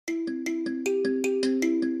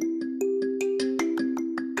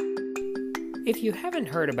If you haven't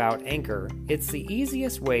heard about Anchor, it's the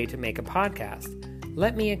easiest way to make a podcast.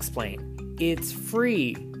 Let me explain. It's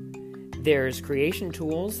free. There's creation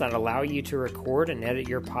tools that allow you to record and edit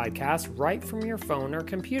your podcast right from your phone or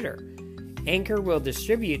computer. Anchor will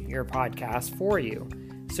distribute your podcast for you,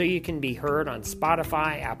 so you can be heard on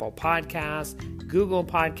Spotify, Apple Podcasts, Google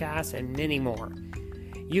Podcasts, and many more.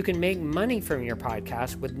 You can make money from your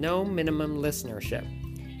podcast with no minimum listenership.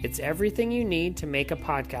 It's everything you need to make a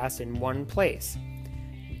podcast in one place.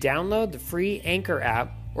 Download the free Anchor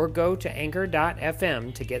app or go to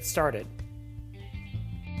anchor.fm to get started.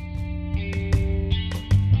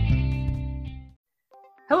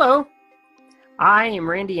 Hello, I am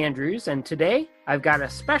Randy Andrews, and today I've got a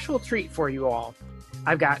special treat for you all.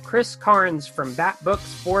 I've got Chris Carnes from Bat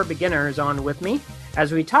Books for Beginners on with me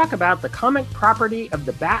as we talk about the comic property of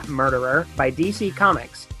the Bat Murderer by DC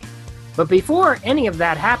Comics. But before any of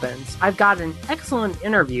that happens, I've got an excellent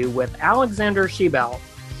interview with Alexander Schiebel.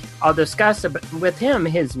 I'll discuss with him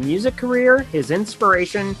his music career, his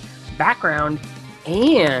inspiration, background,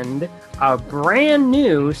 and a brand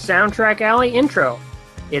new Soundtrack Alley intro.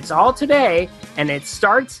 It's all today, and it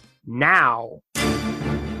starts now.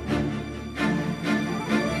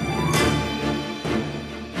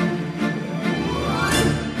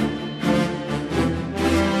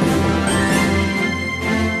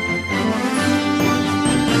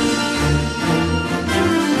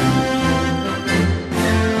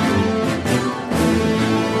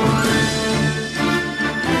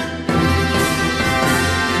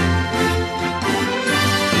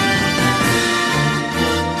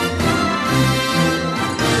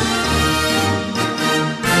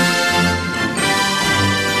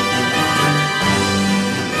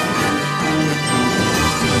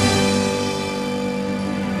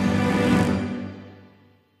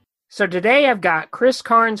 So today I've got Chris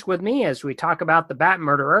Carnes with me as we talk about the Bat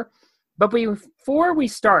Murderer. But before we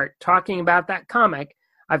start talking about that comic,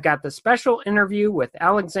 I've got the special interview with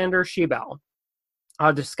Alexander Schiebel.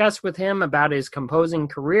 I'll discuss with him about his composing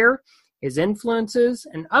career, his influences,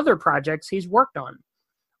 and other projects he's worked on.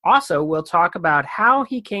 Also, we'll talk about how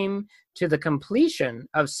he came to the completion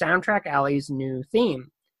of Soundtrack Alley's new theme.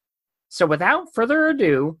 So without further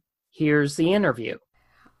ado, here's the interview.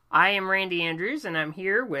 I am Randy Andrews, and I'm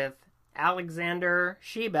here with Alexander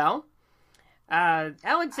Schiebel.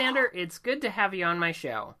 Alexander, it's good to have you on my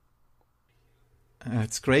show.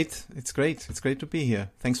 It's great. It's great to be here.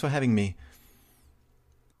 Thanks for having me.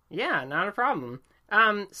 Yeah, not a problem.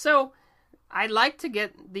 So I'd like to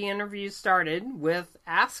get the interview started with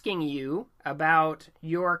asking you about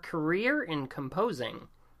your career in composing.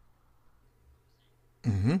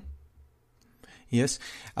 Mm-hmm. Yes.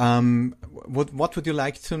 What would you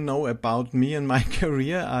like to know about me and my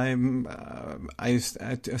career? I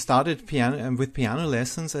started with piano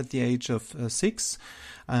lessons at the age of 6,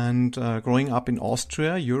 and growing up in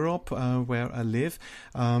Austria, Europe, where I live,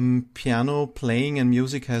 piano playing and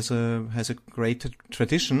music has a great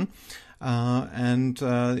tradition.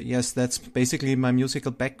 Yes, that's basically my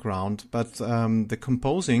musical background. But the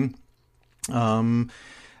composing.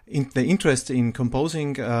 The interest in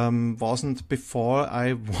composing wasn't before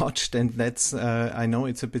I watched, and that's I know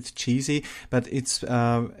it's a bit cheesy, but it's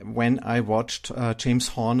when I watched James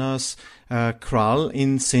Horner's Krull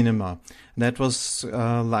in cinema. That was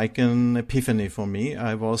like an epiphany for me.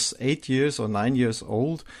 I was 8 years or 9 years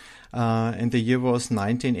old, and the year was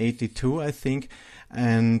 1982, I think,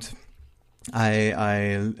 and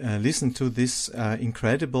I listened to this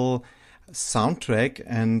incredible soundtrack,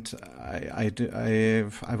 and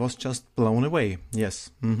I was just blown away. Yes.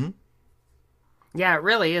 Mm-hmm. Yeah, it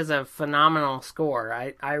really is a phenomenal score.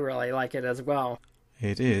 I really like it as well.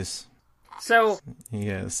 It is. So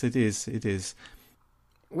yes, it is. It is.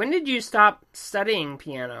 When did you stop studying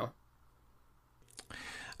piano?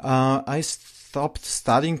 I stopped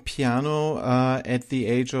studying piano at the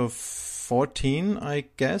age of 14, I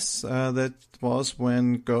guess. That was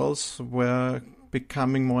when girls were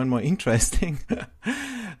becoming more and more interesting.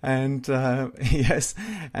 And yes,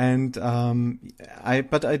 and I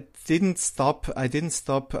didn't stop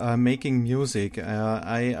making music.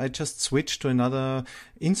 I just switched to another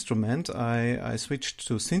instrument. I switched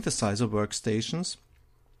to synthesizer workstations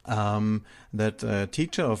that a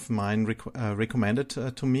teacher of mine recommended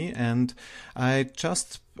to me, and I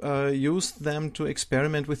just used them to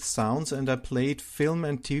experiment with sounds, and I played film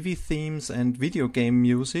and TV themes and video game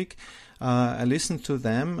music. I listened to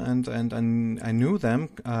them and I knew them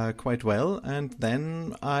quite well, and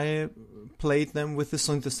then I played them with the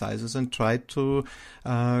synthesizers and tried to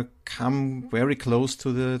come very close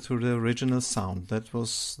to the original sound. That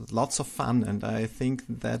was lots of fun, and I think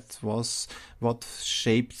that was what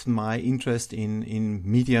shaped my interest in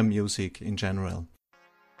media music in general.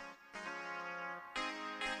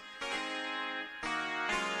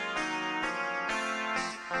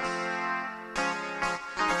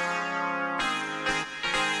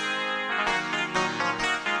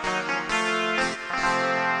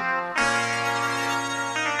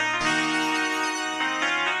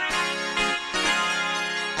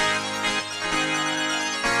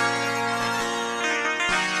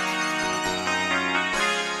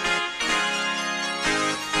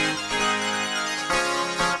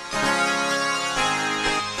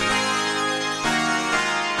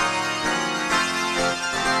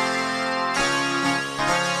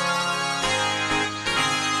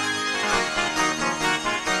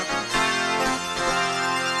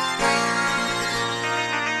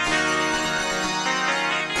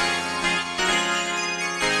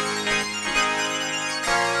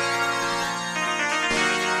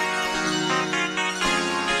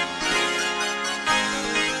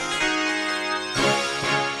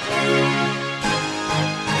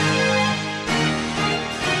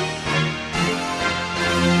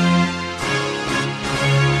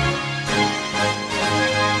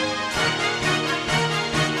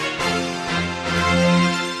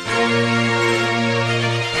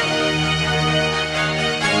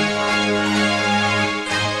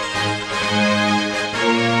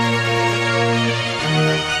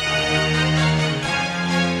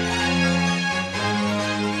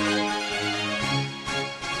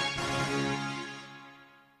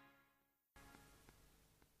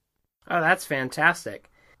 Oh, that's fantastic.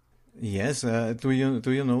 Yes, do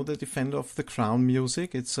you know the Defender of the Crown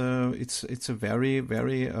music? It's a very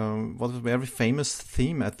was a very famous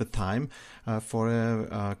theme at the time for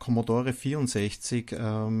a Commodore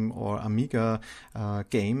 64 or Amiga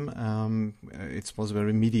game. It was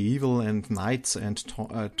very medieval, and knights and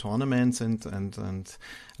tournaments and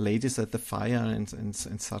ladies at the fire and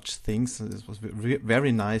such things. It was a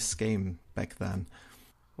very nice game back then.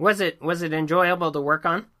 Was it enjoyable to work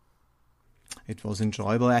on? It was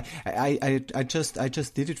enjoyable. I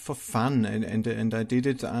just did it for fun, and I did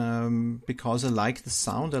it because I liked the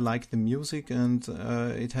sound, I liked the music, and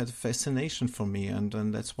it had a fascination for me, and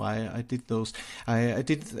that's why I did those. I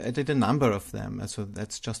did a number of them, so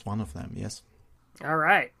that's just one of them. Yes. All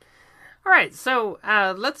right. So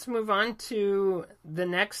let's move on to the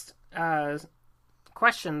next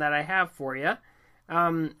question that I have for you.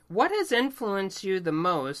 What has influenced you the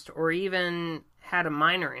most, or even had a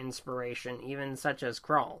minor inspiration, even such as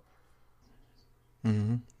Krull?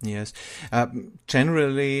 Mm-hmm. Yes.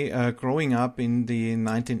 Generally, growing up in the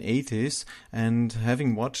 1980s and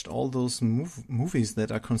having watched all those movies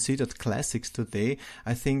that are considered classics today,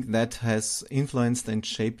 I think that has influenced and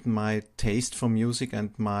shaped my taste for music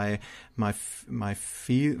and my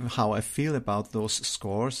how I feel about those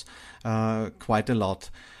scores quite a lot.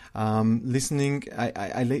 Listening,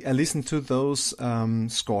 I listened to those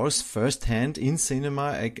scores firsthand in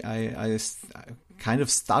cinema. I kind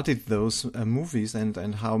of studied those movies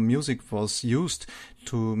and how music was used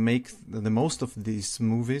to make the most of these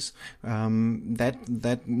movies.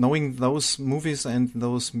 That knowing those movies and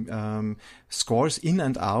those scores in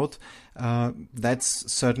and out,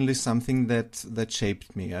 that's certainly something that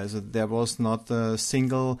shaped me. Also, there was not a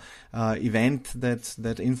single event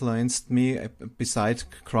that influenced me beside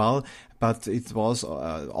Krull, but it was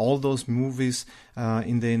all those movies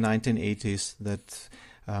in the 1980s that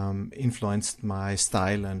influenced my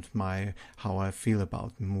style and how I feel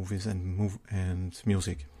about movies and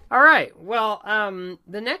music. All right. Well,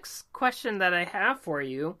 the next question that I have for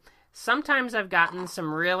you, sometimes I've gotten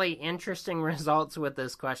some really interesting results with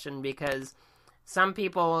this question because some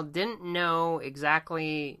people didn't know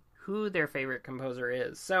exactly who their favorite composer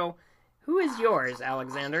is. So, who is yours,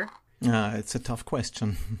 Alexander? It's a tough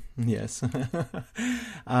question. Yes.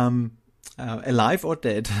 Alive or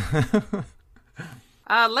dead?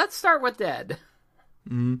 Let's start with dead.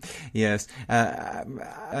 Yes,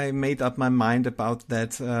 I made up my mind about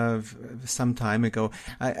that some time ago.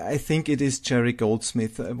 I think it is Jerry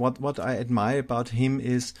Goldsmith. What I admire about him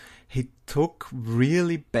is he took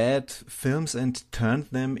really bad films and turned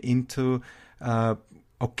them into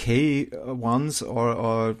okay ones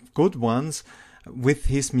or good ones. with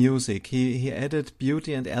his music. He added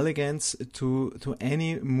beauty and elegance to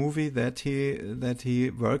any movie that he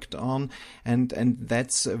worked on, and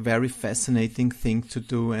that's a very fascinating thing to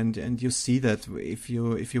do. And you see that if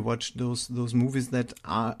you watch those movies that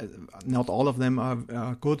are, not all of them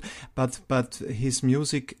are good, but his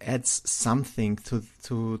music adds something to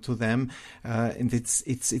them, and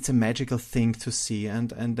it's a magical thing to see,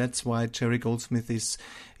 and that's why Jerry Goldsmith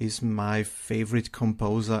is my favorite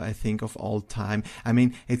composer, I think, of all time. I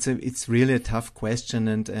mean, it's really a tough question,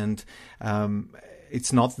 and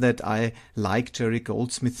it's not that I like Jerry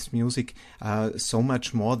Goldsmith's music so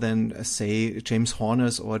much more than, say, James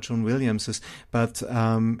Horner's or John Williams's, but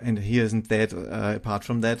and he isn't dead apart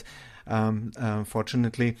from that,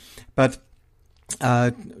 fortunately. But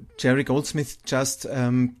Jerry Goldsmith just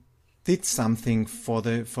did something for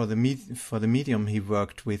the medium he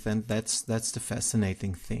worked with, and that's the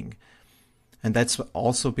fascinating thing. And that's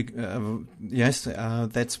also and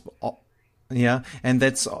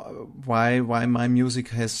that's why my music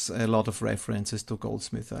has a lot of references to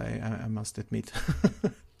Goldsmith, I must admit.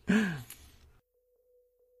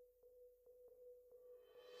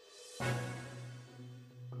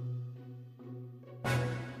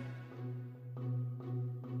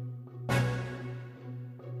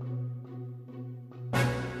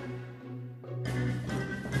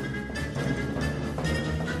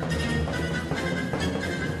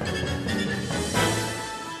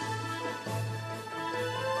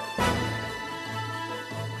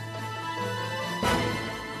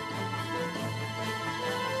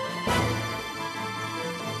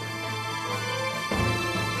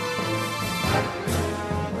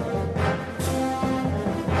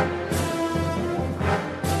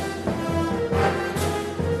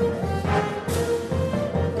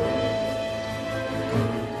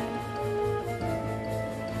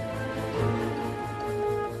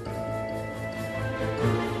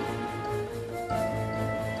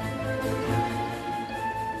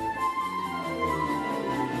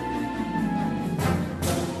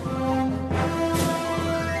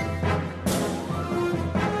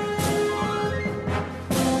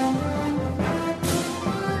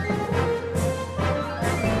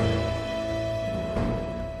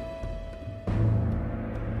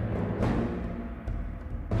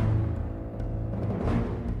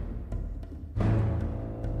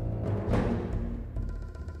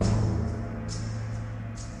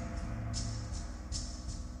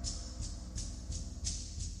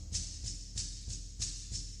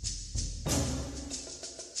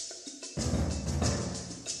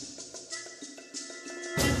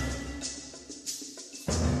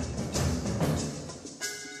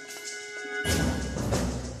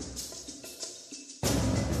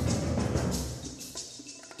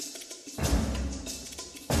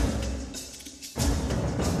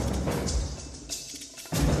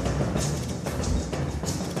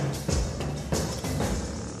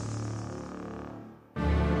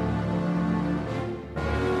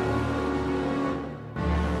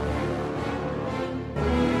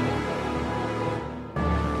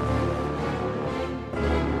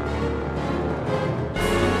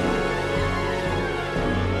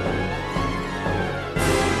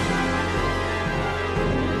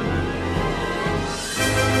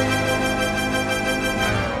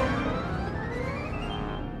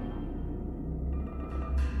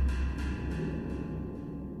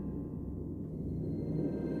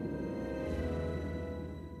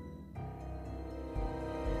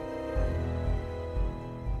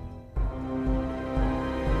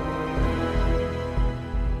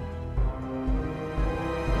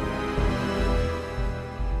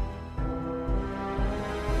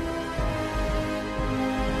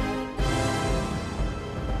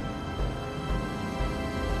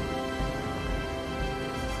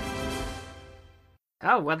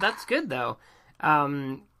 Oh, well, that's good though,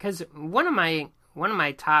 because one of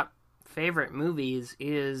my top favorite movies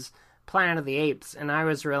is Planet of the Apes, and I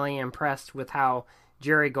was really impressed with how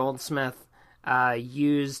Jerry Goldsmith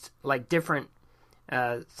used like different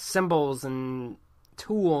symbols and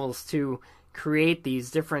tools to create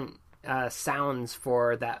these different sounds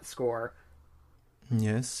for that score.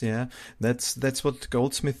 Yes, yeah, that's what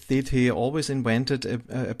Goldsmith did. He always invented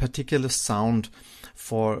a particular sound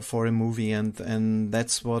for a movie, and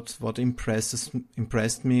that's what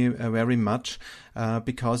impressed me very much,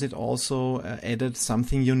 because it also added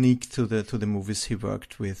something unique to the movies he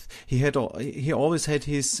worked with. He always had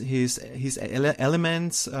his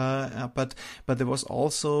elements, but there was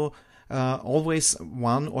also always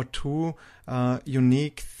one or two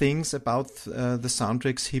unique things about the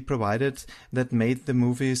soundtracks he provided that made the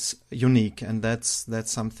movies unique, and that's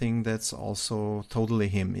something that's also totally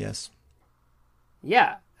him. Yes.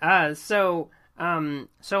 Yeah. So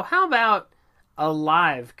how about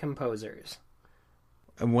alive composers?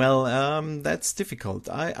 Well, that's difficult.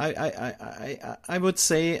 I would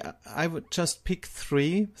say I would just pick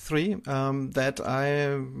three that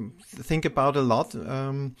I think about a lot,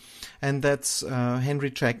 and that's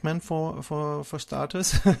Henry Jackman for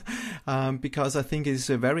starters, because I think he's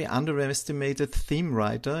a very underestimated theme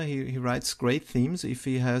writer. He writes great themes if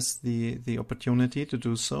he has the opportunity to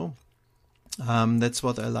do so. That's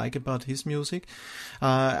what I like about his music.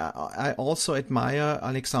 I also admire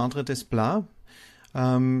Alexandre Desplat.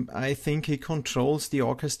 I think he controls the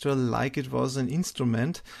orchestra like it was an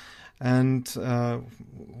instrument, and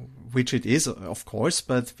which it is, of course,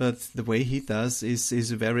 but the way he does is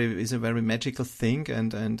a very magical thing,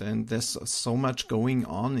 and there's so much going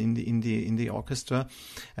on in the orchestra.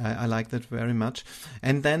 I like that very much.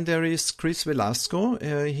 And then there is Chris Velasco.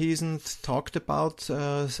 He isn't talked about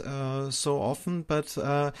so often, but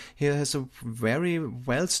he has a very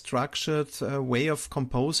well structured way of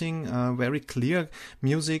composing, very clear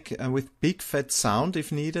music with big fat sound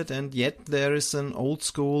if needed, and yet there is an old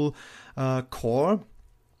school core.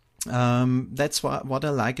 That's what I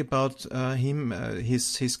like about him.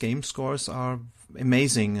 His game scores are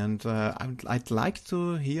amazing, and I'd like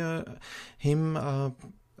to hear him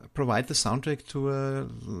provide the soundtrack to a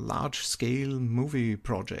large-scale movie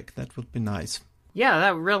project. That would be nice. Yeah,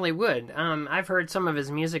 that really would. I've heard some of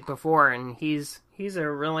his music before, and he's a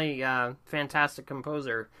really fantastic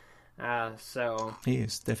composer. So he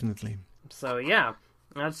is definitely. So yeah,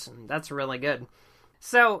 that's really good.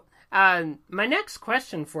 So my next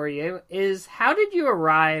question for you is, how did you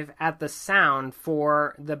arrive at the sound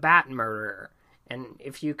for The Bat Murderer? And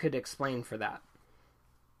if you could explain for that.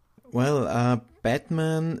 Well,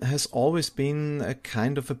 Batman has always been a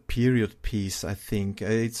kind of a period piece. I think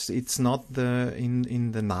it's not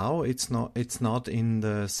in the now. It's not in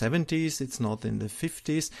the 70s. It's not in the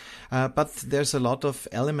 50s. But there's a lot of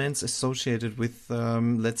elements associated with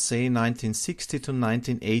let's say 1960 to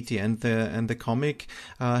 1980, and the comic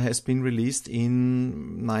has been released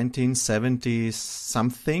in 1970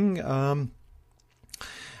 something.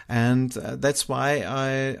 And that's why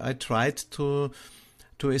I tried to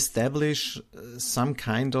establish some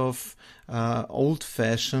kind of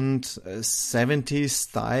old-fashioned 70s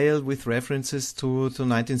style with references to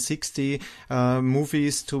 1960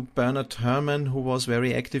 movies, to Bernard Herrmann, who was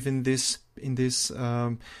very active in this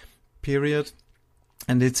period,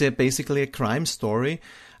 and it's basically a crime story.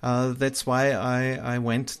 That's why I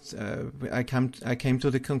came to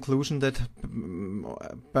the conclusion that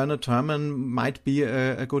Bernard Herrmann might be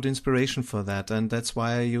a good inspiration for that, and that's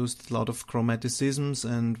why I used a lot of chromaticisms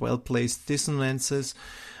and well-placed dissonances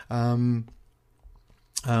to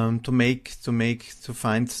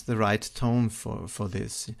find the right tone for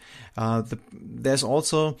this. There's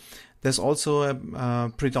also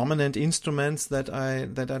predominant instruments that I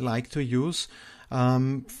like to use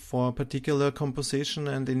for particular composition,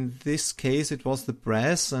 and in this case it was the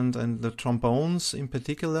brass and the trombones in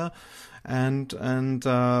particular, and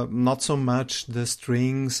not so much the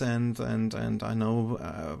strings and I know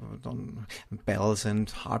bells and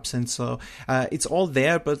harps, and so it's all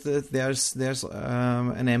there, but there's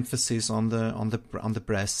an emphasis on the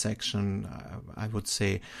brass section, I would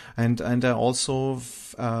say, and I also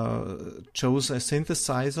chose a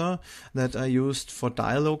synthesizer that I used for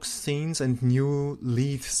dialogue scenes and new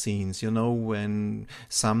lead scenes. You know, when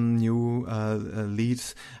some new lead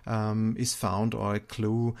is found or a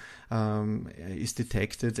clue is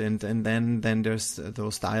detected, and then there's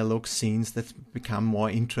those dialogue scenes that become more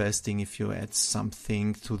interesting if you add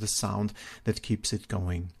something to the sound that keeps it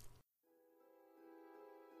going.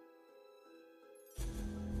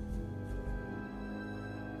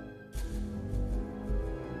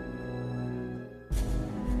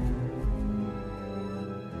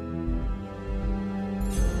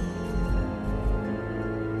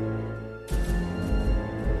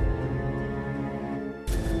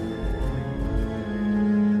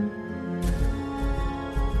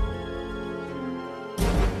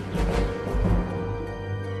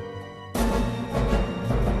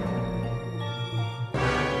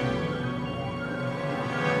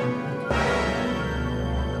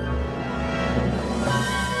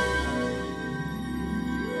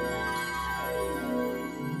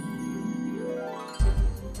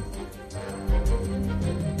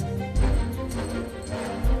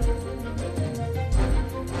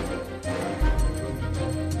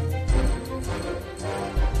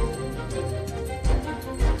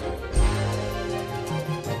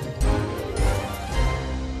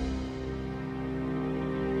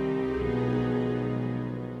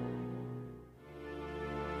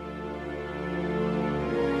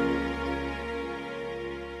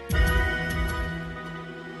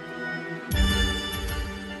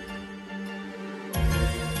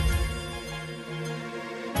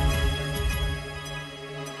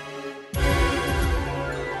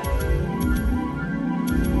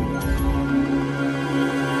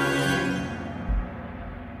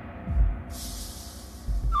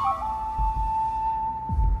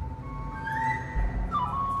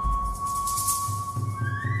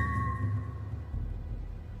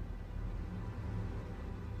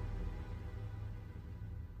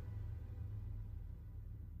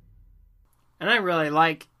 And I really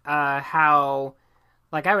like how,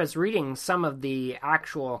 like, I was reading some of the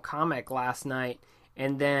actual comic last night,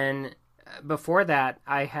 and then before that,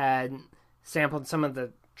 I had sampled some of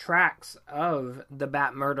the tracks of the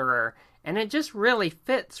Bat Murderer, and it just really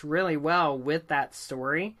fits really well with that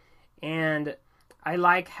story. And I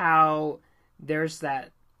like how there's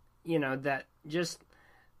that, that just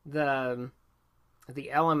the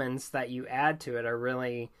elements that you add to it are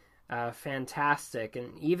really fantastic,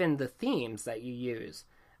 and even the themes that you use.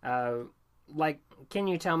 Like, can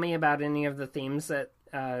you tell me about any of the themes that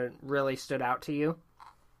really stood out to you?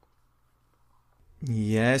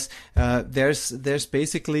 Yes, there's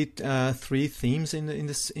basically three themes in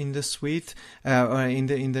the suite or in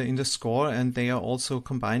the score, and they are also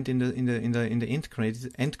combined in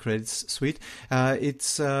the end credits suite.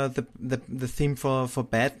 It's the theme for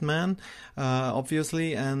Batman,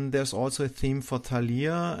 obviously, and there's also a theme for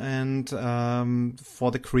Talia and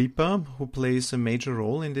for the Creeper, who plays a major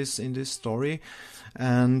role in this story,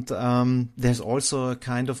 and there's also a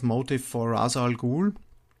kind of motive for Ra's al Ghul.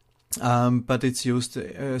 But it's used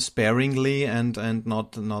sparingly and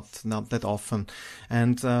not that often.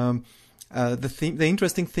 And the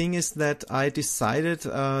interesting thing is that I decided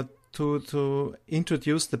to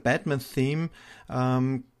introduce the Batman theme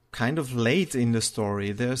kind of late in the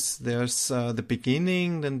story. There's the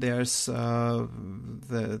beginning, then there's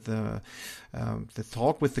the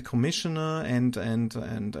talk with the commissioner and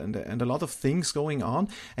a lot of things going on,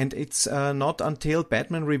 and it's not until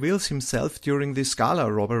Batman reveals himself during the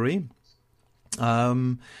Scala robbery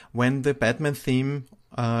when the Batman theme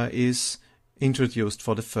is introduced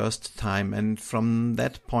for the first time, and from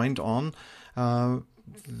that point on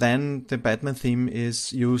then the Batman theme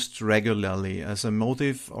is used regularly as a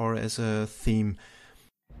motive or as a theme.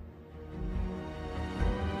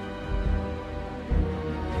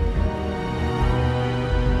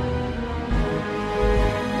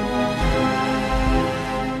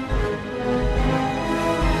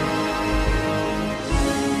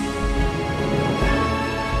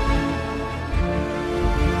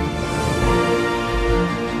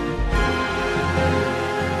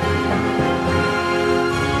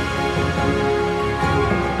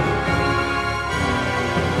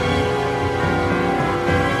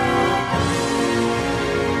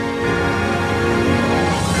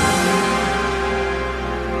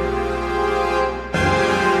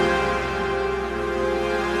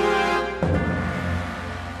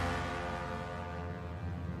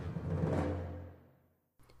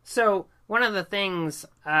 So, one of the things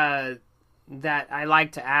that I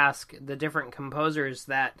like to ask the different composers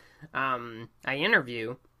that I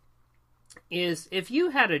interview is, if you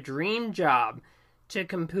had a dream job to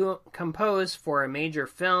compose for a major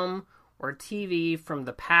film or TV from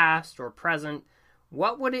the past or present,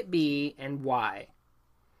 what would it be and why?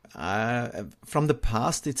 From the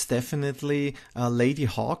past, it's definitely Lady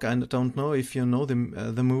Hawk. I don't know if you know the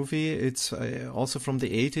movie. It's also from the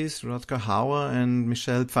 80s, Rutger Hauer and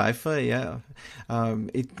Michelle Pfeiffer. Yeah,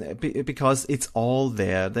 because it's all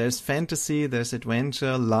there. There's fantasy, there's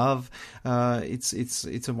adventure, love.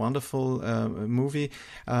 It's a wonderful movie,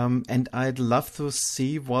 and I'd love to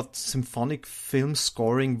see what symphonic film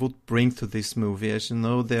scoring would bring to this movie. As you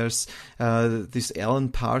know, there's this Alan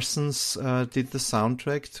Parsons did the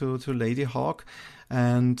soundtrack to Lady Hawk,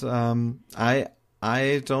 and I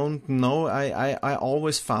don't know. I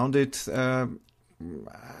always found it. I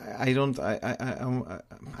don't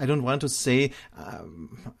want to say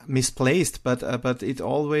misplaced, but it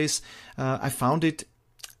always I found it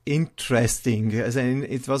interesting. As in,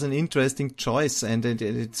 it was an interesting choice, and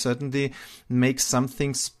it certainly makes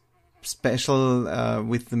something special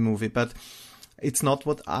with the movie, but it's not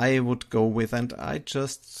what I would go with, and I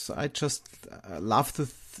just love to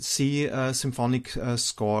see a symphonic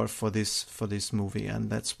score for this movie, and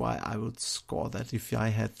that's why I would score that if I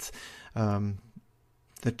had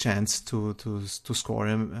the chance to score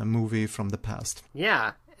a movie from the past.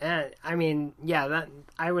 Yeah, I mean, yeah, that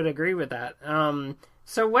I would agree with that.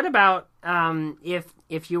 So what about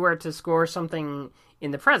if you were to score something in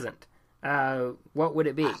the present? What would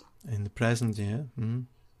it be? In the present, yeah. Mm-hmm.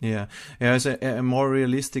 Yeah. As a more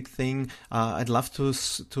realistic thing, I'd love to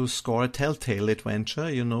score a Telltale adventure.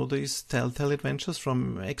 You know these Telltale adventures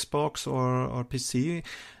from Xbox or PC.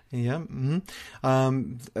 Yeah, mm-hmm.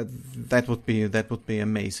 That would be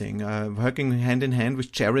amazing. Working hand in hand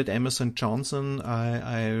with Jared Emerson Johnson,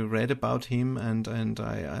 I read about him and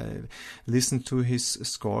I listened to his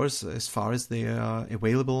scores as far as they are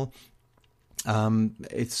available.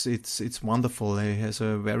 It's wonderful. He has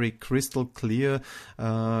a very crystal clear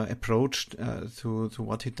approach to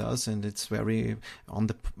what he does, and it's very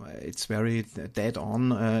dead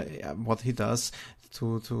on what he does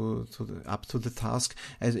up to the task.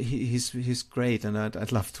 As he's great, and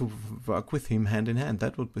I'd love to work with him hand in hand.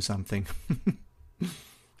 That would be something.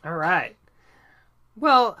 All right.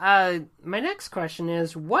 Well, my next question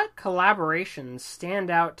is, what collaborations stand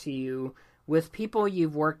out to you with people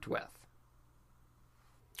you've worked with?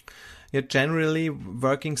 Yeah, generally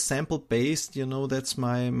working sample based, that's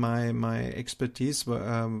my expertise.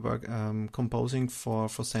 Composing for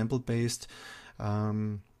sample based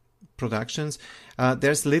productions.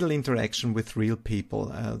 There's little interaction with real people.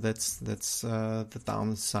 That's the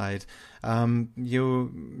downside.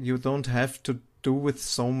 You don't have to do with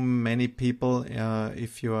so many people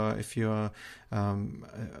if you are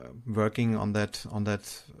working on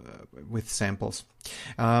that with samples.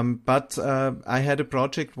 But I had a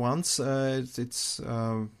project once. It's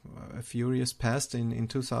a few years past in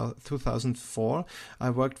 2004. I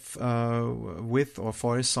worked with or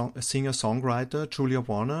for a singer-songwriter, Julia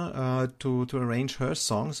Warner, to arrange her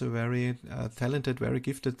songs. A very talented, very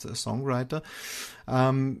gifted songwriter.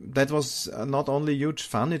 That was not only huge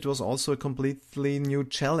fun; it was also a completely new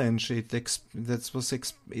challenge. It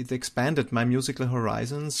expanded my musical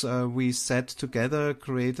horizons. We sat together,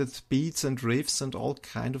 created beats and riffs and all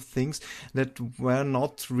kind of things that were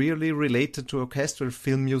not really related to orchestral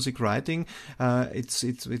film music writing.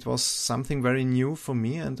 It was something very new for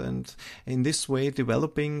me, and in this way,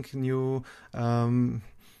 developing new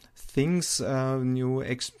things,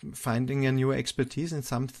 finding a new expertise in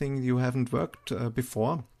something you haven't worked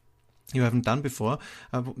before. You haven't done before.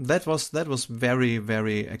 That was very,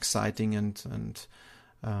 very exciting and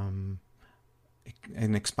an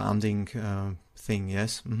expanding thing.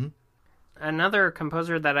 Yes. Mm-hmm. Another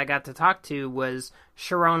composer that I got to talk to was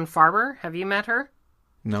Sharon Farber. Have you met her?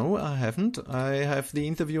 No, I haven't. I have the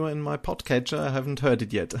interview in my podcatcher. I haven't heard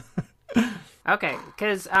it yet. Okay,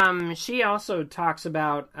 because she also talks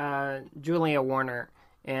about Julia Warner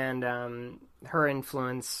and her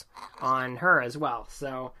influence on her as well.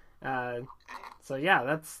 So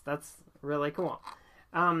yeah, that's really cool.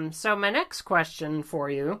 So my next question for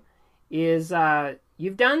you is,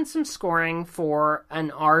 you've done some scoring for an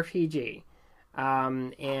RPG,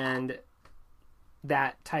 and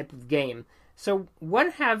that type of game. So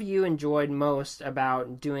what have you enjoyed most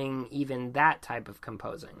about doing even that type of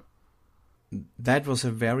composing? That was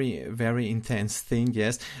a very, very intense thing,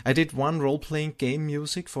 yes. I did one role-playing game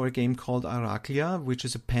music for a game called Araclia, which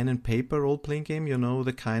is a pen and paper role-playing game,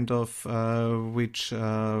 the kind of which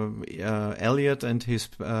Elliot and his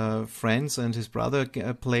friends and his brother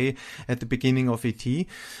play at the beginning of E.T.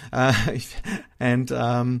 And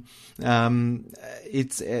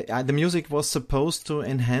it's the music was supposed to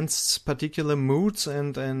enhance particular moods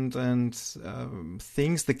and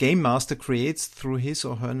things the game master creates through his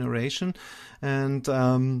or her narration. And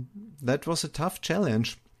that was a tough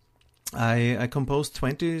challenge. I composed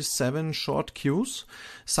 27 short cues,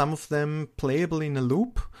 some of them playable in a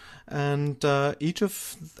loop, and each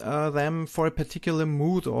of them for a particular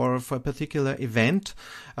mood or for a particular event.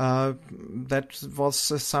 That was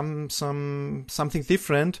something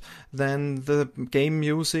different than the game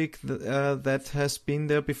music that has been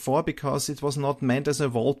there before, because it was not meant as a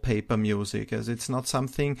wallpaper music, as it's not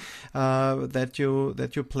something that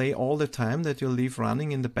you play all the time, that you leave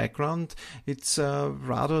running in the background. It's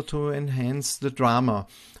rather to enhance the drama,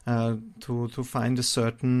 to find a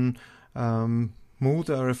certain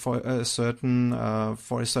mood or for a certain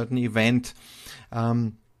event.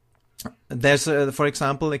 There's, for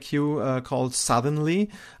example, a cue called Suddenly,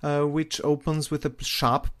 which opens with a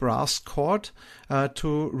sharp brass chord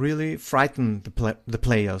to really frighten the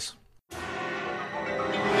players.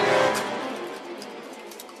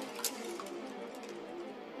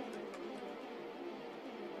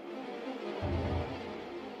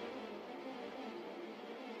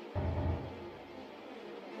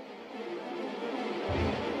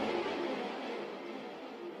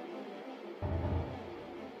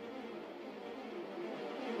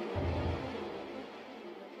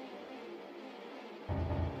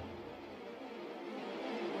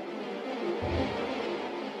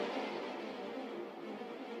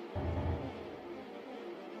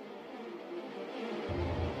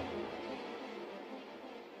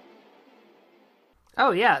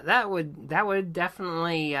 Oh yeah, that would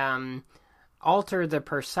definitely alter the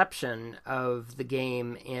perception of the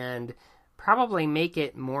game and probably make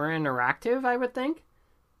it more interactive, I would think.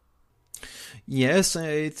 Yes,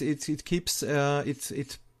 it keeps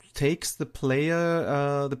it takes the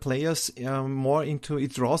players more into.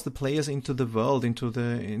 It draws the players into the world, into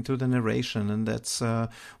the narration, and that's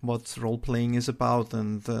what role playing is about.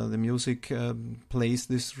 And the music plays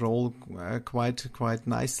this role quite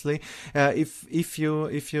nicely. If you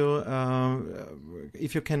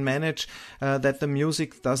can manage that the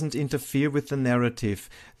music doesn't interfere with the narrative,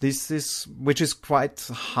 which is quite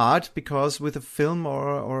hard, because with a film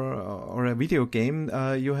or a video game,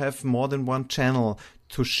 you have more than one channel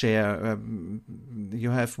to share. You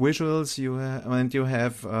have visuals, and you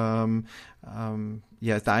have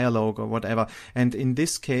dialogue or whatever. And in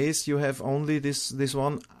this case, you have only this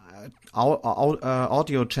one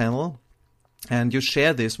audio channel. And you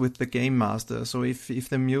share this with the game master. So if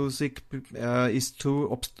the music is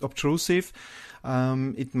too obtrusive,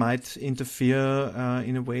 it might interfere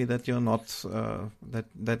in a way that you're not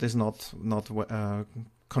that is not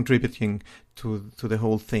contributing to the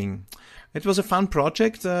whole thing. It was a fun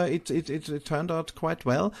project. It turned out quite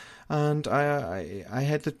well, and I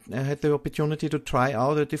had the opportunity to try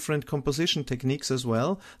out different composition techniques as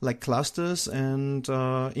well, like clusters and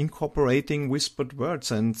incorporating whispered words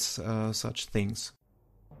and such things.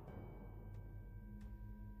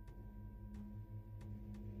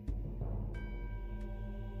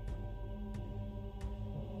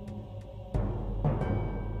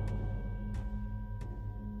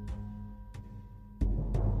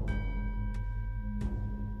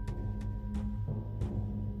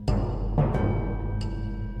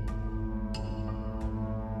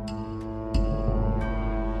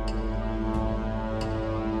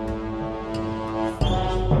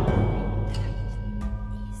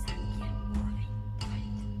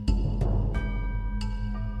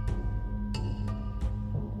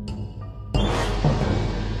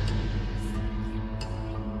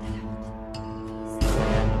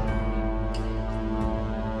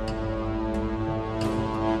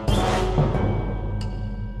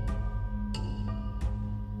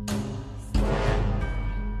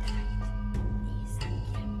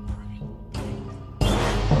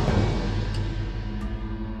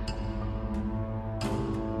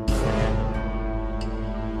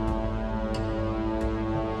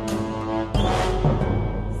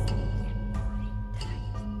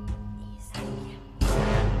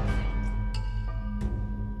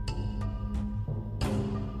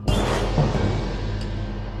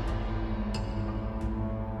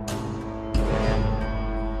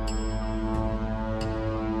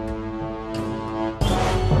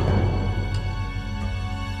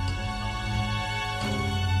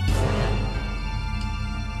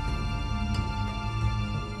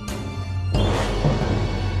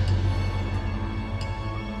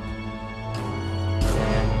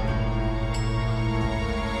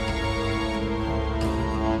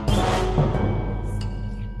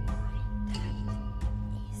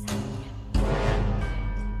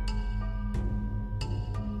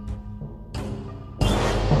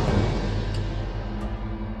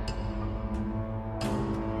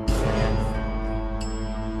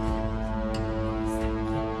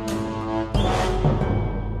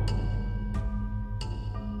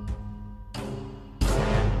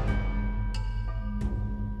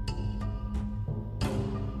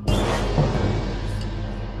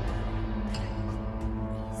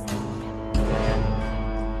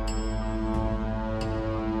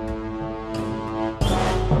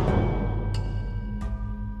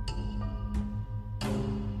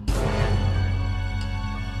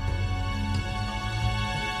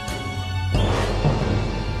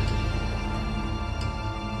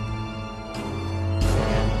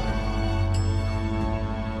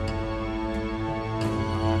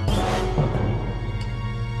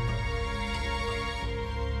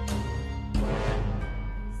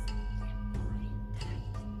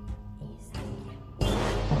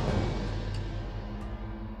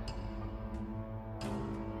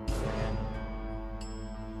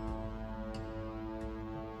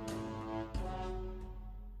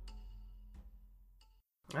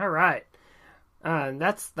 All right.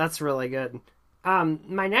 That's really good.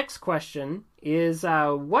 My next question is,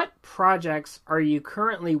 what projects are you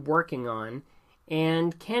currently working on,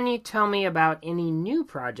 and can you tell me about any new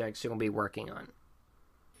projects you'll be working on?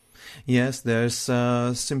 Yes, there's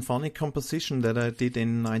a symphonic composition that I did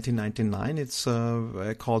in 1999. It's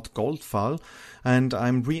called Goldfall, and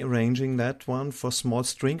I'm rearranging that one for small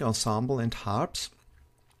string ensemble and harps.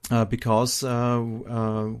 Because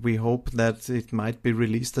we hope that it might be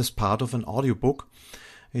released as part of an audiobook.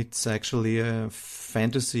 It's actually a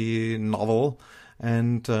fantasy novel,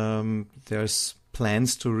 and there's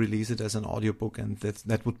plans to release it as an audiobook, and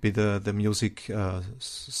that would be the music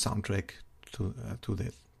soundtrack to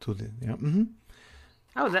the yeah. Mm-hmm.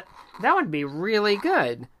 Oh, that would be really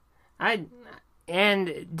good. I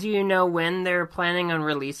and do you know when they're planning on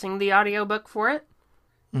releasing the audiobook for it?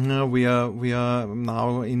 No, we are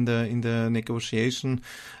now in the negotiation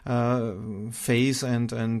phase,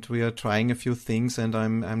 and we are trying a few things, and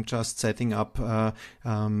I'm just setting up a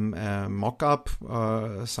mock-up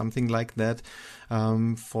something like that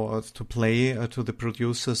for to play to the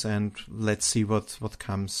producers, and let's see what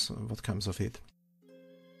comes of it.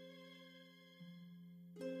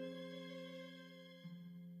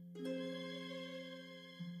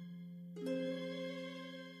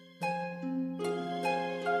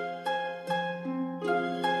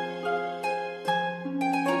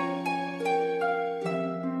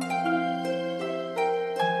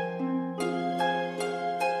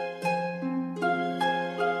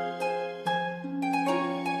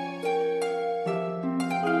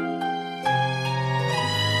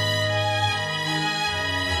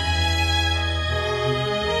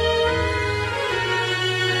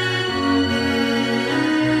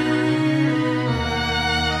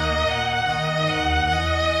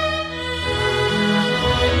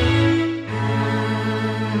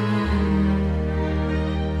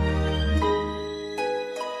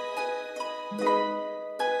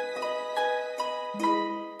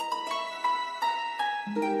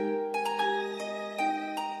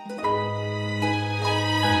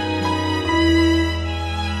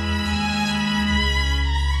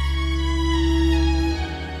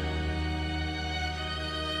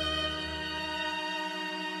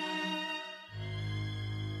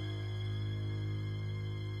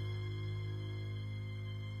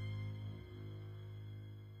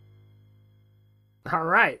 All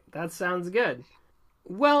right, that sounds good.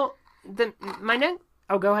 Well, my next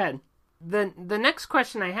oh, go ahead. The next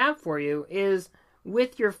question I have for you is,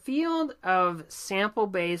 with your field of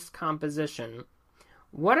sample-based composition,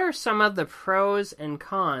 what are some of the pros and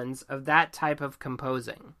cons of that type of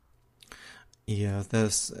composing? Yeah,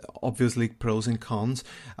 there's obviously pros and cons.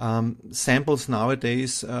 Samples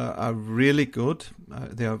nowadays are really good.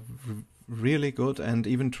 They are really good, and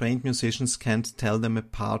even trained musicians can't tell them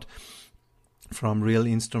apart from real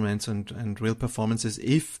instruments and real performances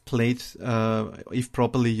if played, if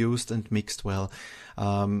properly used and mixed well.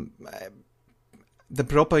 The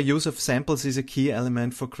proper use of samples is a key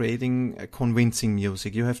element for creating convincing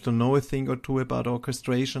music. You have to know a thing or two about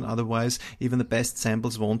orchestration, otherwise even the best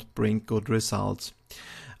samples won't bring good results.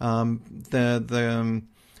 The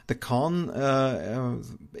con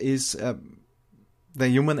is the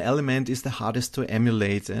human element is the hardest to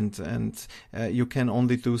emulate, and you can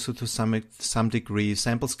only do so to some degree.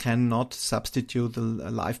 Samples cannot substitute the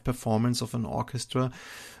live performance of an orchestra,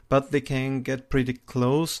 but they can get pretty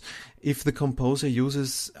close if the composer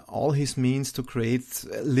uses all his means to create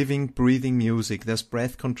living, breathing music. There's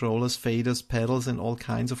breath controllers, faders, pedals, and all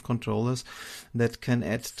kinds of controllers that can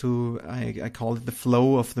add to, I call it the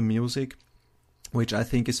flow of the music, which I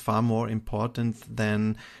think is far more important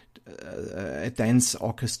than a dense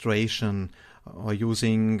orchestration or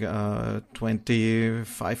using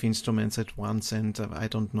 25 instruments at once and I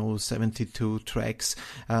don't know 72 tracks.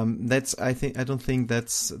 I don't think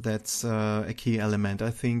that's a key element.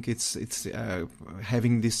 I think it's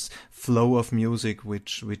having this flow of music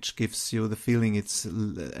which gives you the feeling it's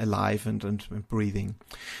alive and breathing.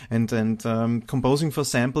 And composing for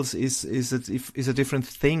samples is a different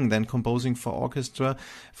thing than composing for orchestra,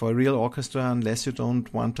 for a real orchestra, unless you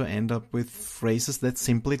don't want to end up with phrases that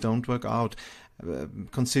simply don't work out.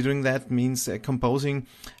 Considering that means composing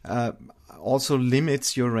also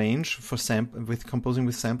limits your range for with composing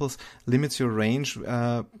with samples, limits your range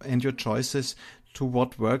and your choices to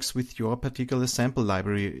what works with your particular sample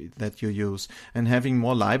library that you use. And having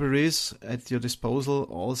more libraries at your disposal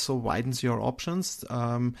also widens your options.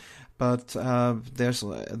 But there's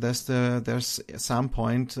some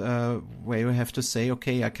point where you have to say,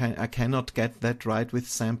 okay, I cannot get that right with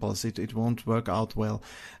samples. It won't work out well,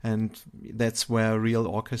 and that's where real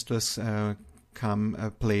orchestras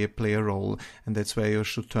play a role, and that's where you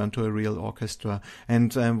should turn to a real orchestra.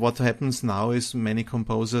 And what happens now is many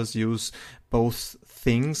composers use both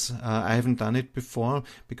things. I haven't done it before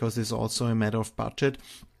because it's also a matter of budget.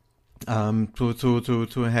 To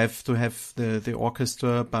have the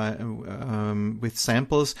orchestra with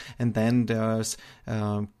samples, and then there's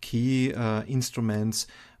key instruments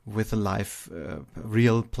with a live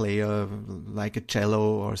real player like a cello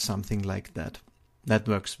or something like that. That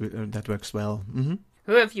works well. Mm-hmm.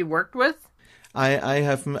 Who have you worked with?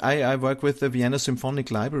 I work with the Vienna Symphonic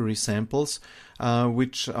Library samples,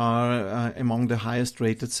 which are among the highest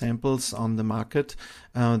rated samples on the market.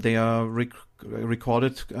 They are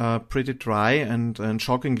recorded pretty dry and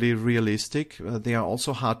shockingly realistic. They are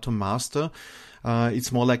also hard to master.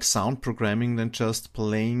 It's more like sound programming than just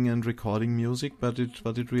playing and recording music, but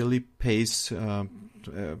it really pays to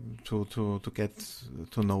get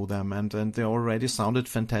to know them, and they already sounded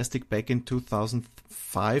fantastic back in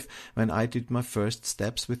 2005 when I did my first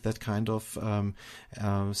steps with that kind of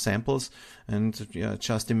samples, and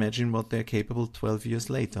just imagine what they're capable 12 years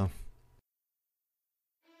later.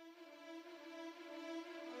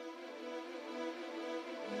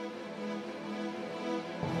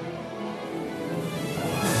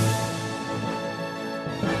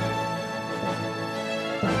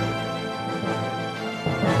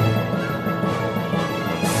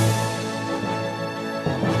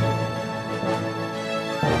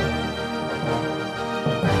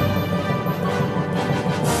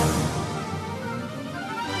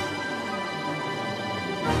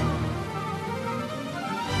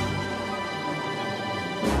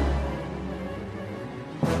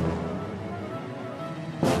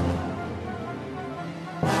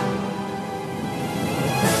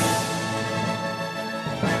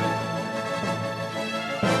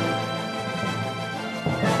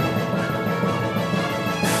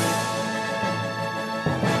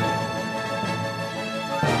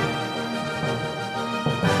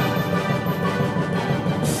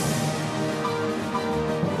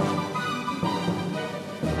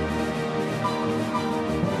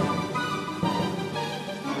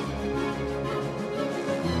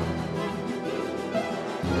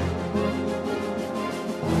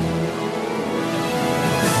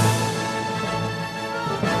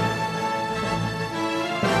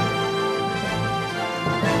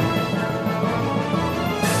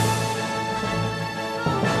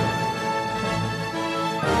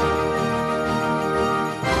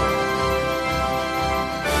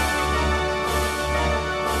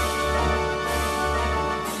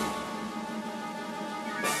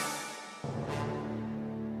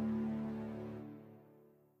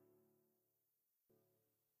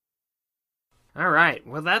 All right.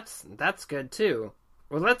 Well, that's good too.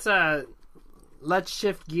 Well, let's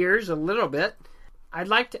shift gears a little bit. I'd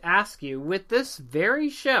like to ask you, with this very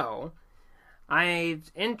show, I've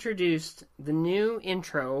introduced the new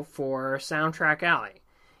intro for Soundtrack Alley.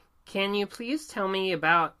 Can you please tell me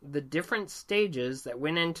about the different stages that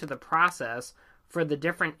went into the process for the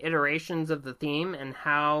different iterations of the theme, and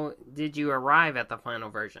how did you arrive at the final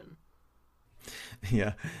version?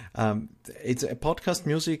 Yeah, it's a podcast.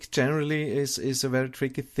 Music generally is a very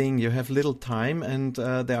tricky thing. You have little time, and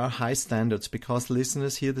there are high standards because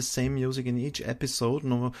listeners hear the same music in each episode.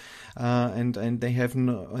 And they have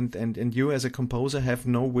no, and you as a composer have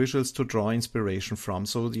no visuals to draw inspiration from.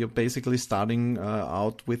 So you're basically starting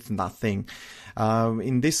out with nothing.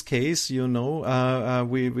 In this case,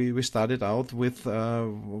 we started out with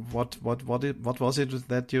what was it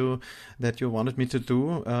that you wanted me to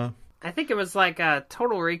do? I think it was like a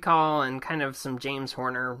Total Recall and kind of some James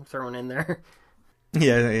Horner thrown in there.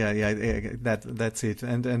 Yeah. That's it.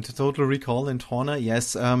 And Total Recall and Horner,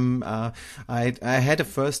 yes. I had a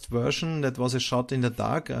first version that was a shot in the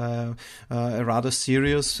dark, a rather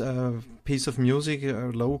serious piece of music,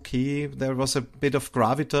 low key. There was a bit of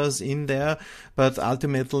gravitas in there, but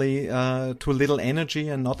ultimately too little energy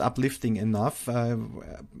and not uplifting enough.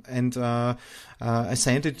 I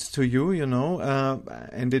sent it to you,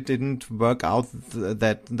 and it didn't work out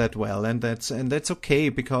that well, and that's okay,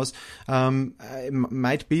 because it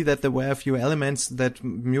might be that there were a few elements that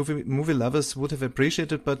movie lovers would have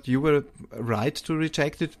appreciated, but you were right to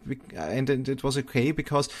reject it, and it was okay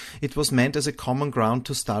because it was meant as a common ground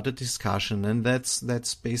to start a discussion, and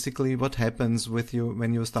that's basically what happens with you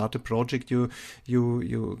when you start a project. You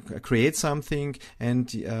create something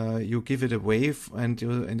and you give it away, and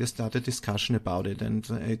you start a discussion about it, and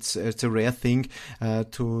it's a rare thing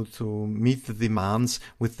to meet the demands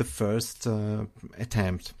with the first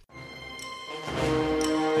attempt.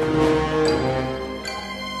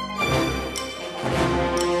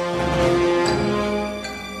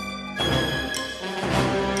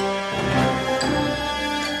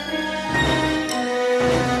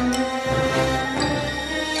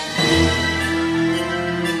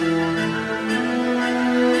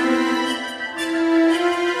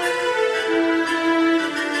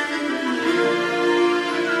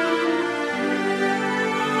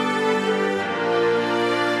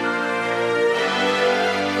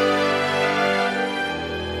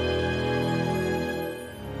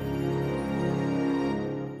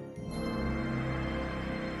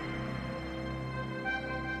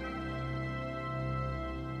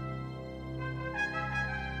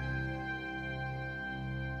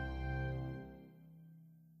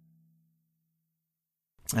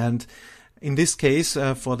 And in this case,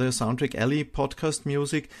 for the Soundtrack Alley podcast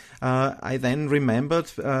music, I then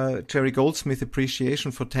remembered Jerry Goldsmith's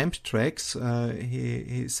appreciation for temp tracks.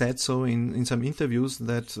 He said so in some interviews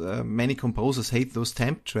that many composers hate those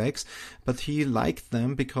temp tracks, but he liked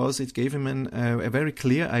them because it gave him a very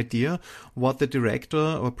clear idea what the director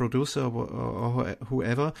or producer or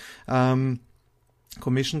whoever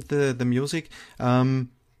commissioned the music,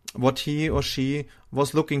 what he or she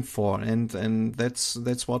was looking for, and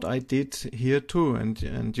that's what I did here too.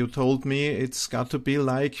 And you told me it's got to be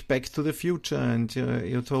like Back to the Future, and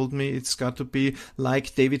you told me it's got to be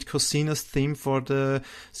like David Cosina's theme for the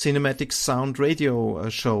Cinematic Sound radio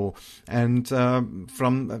show. And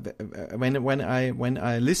from when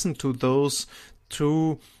I listened to those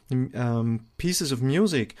two pieces of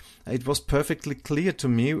music, it was perfectly clear to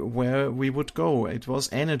me where we would go. It was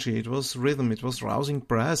energy, it was rhythm, it was rousing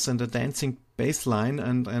brass and a dancing bass line,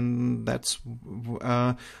 and that's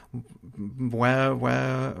where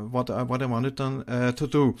what I wanted to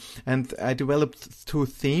do. And I developed two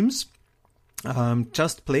themes,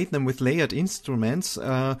 just played them with layered instruments,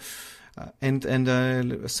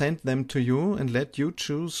 and sent them to you and let you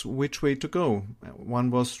choose which way to go.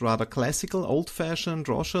 One was rather classical, old-fashioned,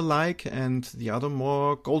 Roscher-like, and the other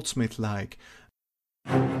more Goldsmith-like.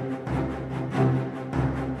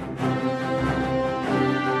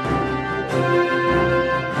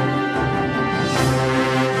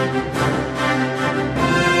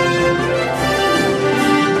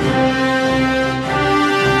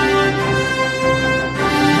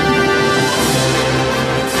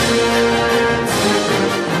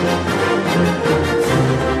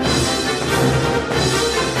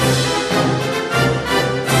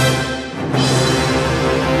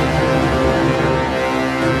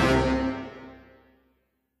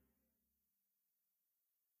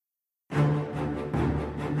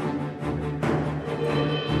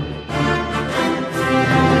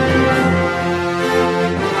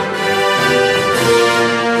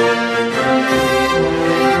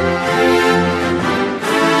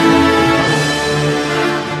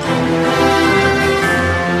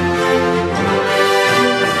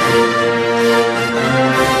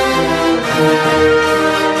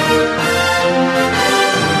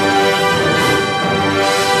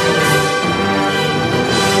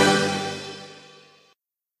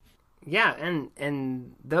 Yeah,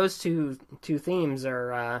 and those two themes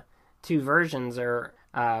are two versions are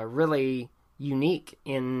really unique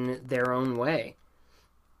in their own way.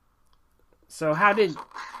 So how did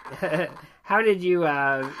how did you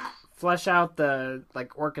flesh out the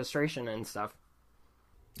orchestration and stuff?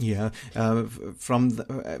 Yeah, from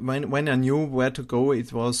when I knew where to go,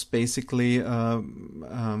 it was basically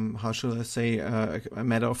how should I say, a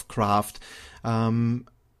matter of craft.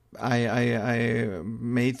 I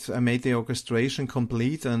made the orchestration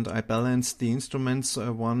complete, and I balanced the instruments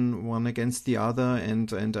one against the other,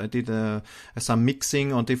 and I did some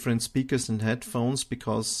mixing on different speakers and headphones,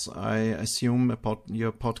 because I assume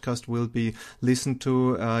your podcast will be listened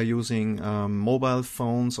to using mobile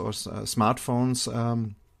phones or smartphones.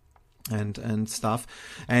 And stuff,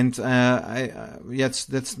 and yes,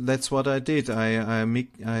 that's what I did. I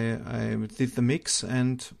did the mix,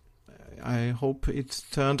 and I hope it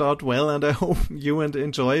turned out well, and I hope you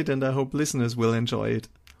enjoy it, and I hope listeners will enjoy it.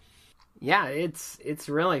 Yeah, it's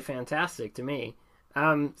really fantastic to me.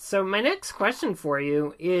 So my next question for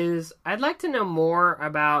you is, I'd like to know more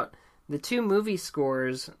about the two movie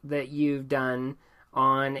scores that you've done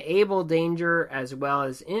on Able Danger as well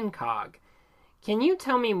as Incog. Can you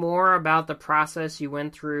tell me more about the process you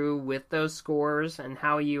went through with those scores and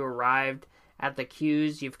how you arrived at the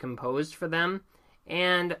cues you've composed for them?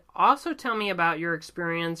 And also tell me about your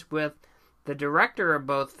experience with the director of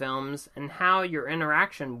both films and how your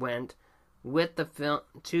interaction went with the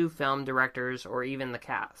two film directors or even the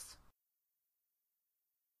cast.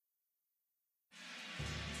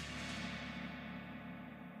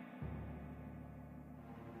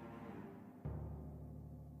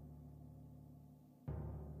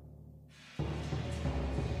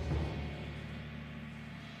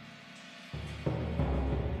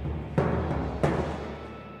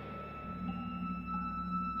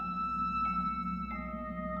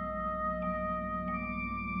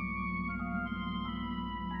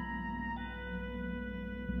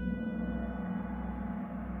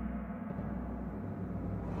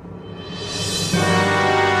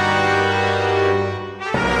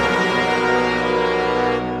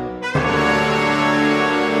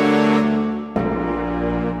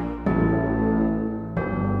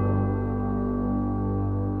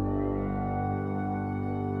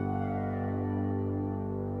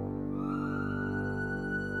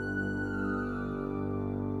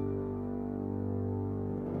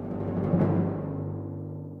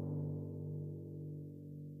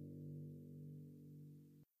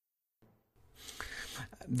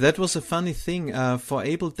 That was a funny thing for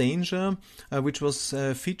Able Danger, which was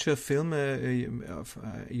a feature film,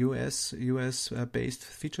 US based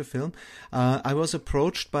feature film. I was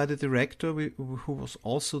approached by the director, who was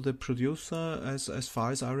also the producer, as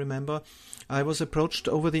far as I remember. I was approached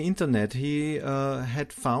over the internet. He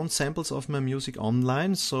had found samples of my music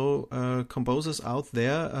online, so composers out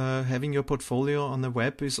there, having your portfolio on the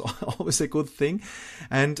web is always a good thing.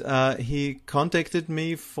 And he contacted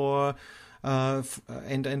me for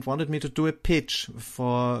and wanted me to do a pitch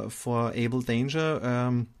for Able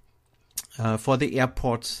Danger, for the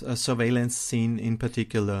airport surveillance scene in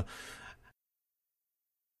particular.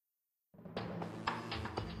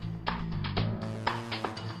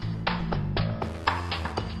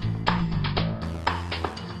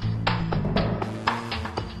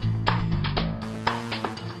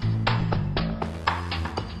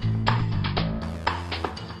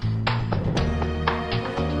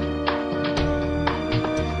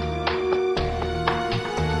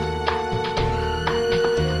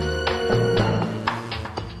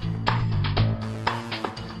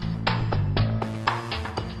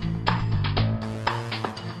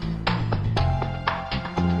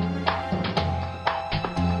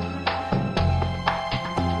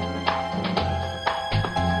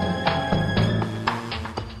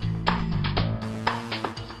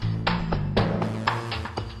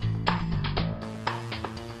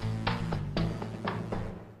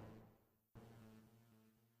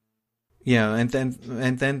 Yeah, and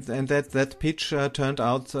that pitch turned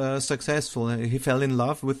out successful. He fell in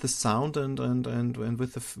love with the sound and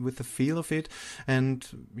with the feel of it, and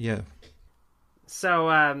yeah.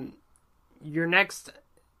 So your next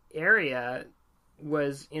area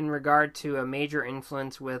was in regard to a major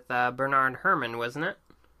influence with Bernard Herrmann, wasn't it?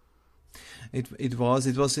 It was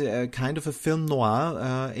a kind of a film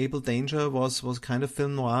noir. Able Danger was kind of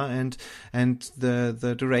film noir, and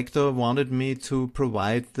the director wanted me to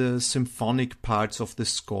provide the symphonic parts of the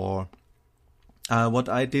score. What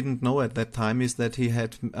I didn't know at that time is that he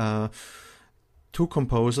had two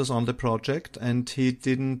composers on the project, and he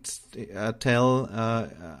didn't tell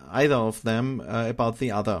either of them about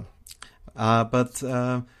the other. But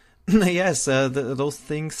yes, those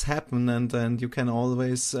things happen, and you can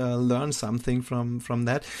always learn something from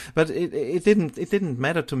that. But it didn't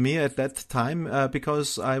matter to me at that time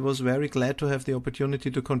because I was very glad to have the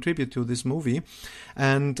opportunity to contribute to this movie,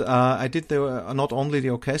 and I did not only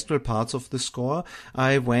the orchestral parts of the score.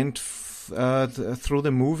 I went through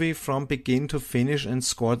the movie from begin to finish and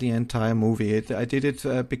scored the entire movie. I did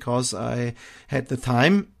it because I had the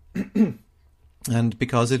time. And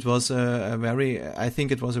because it was I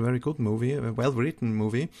think it was a very good movie, a well-written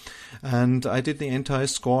movie, and I did the entire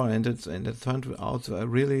score, and it turned out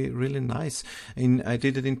really, really nice. I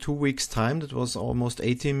did it in 2 weeks' time. That was almost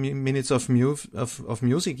 80 minutes of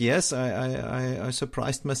music. Yes, I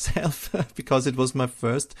surprised myself because it was my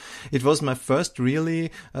first really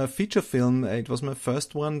feature film. It was my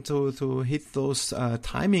first one to hit those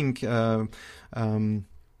timing.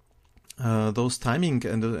 Those timing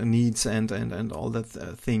and needs and all that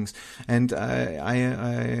things, and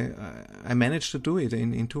I managed to do it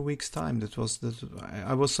in 2 weeks' time.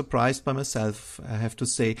 I was surprised by myself, I have to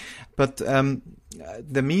say. But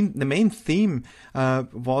the main theme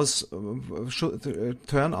should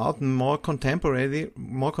turn out more contemporary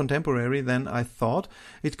than I thought.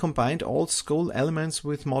 It combined old school elements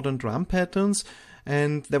with modern drum patterns.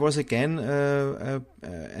 And there was again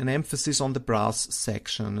an emphasis on the brass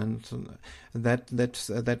section, and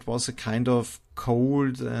that was a kind of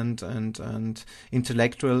cold and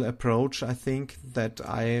intellectual approach, I think, that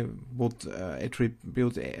I would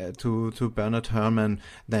attribute to Bernard Herrmann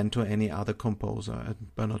than to any other composer.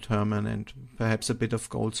 Bernard Herrmann, and perhaps a bit of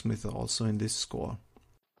Goldsmith also in this score.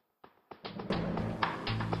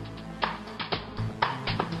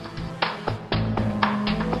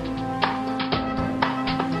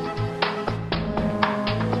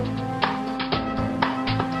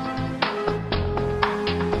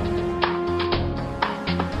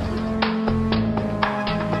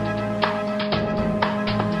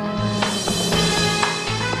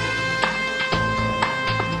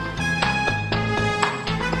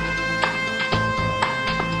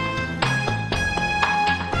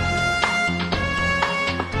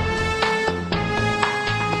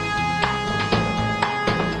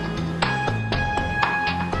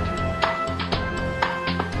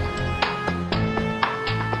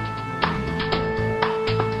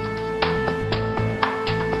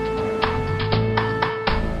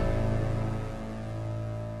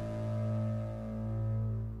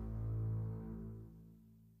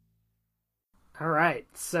 All right.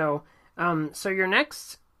 So your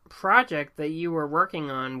next project that you were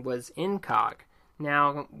working on was Incog.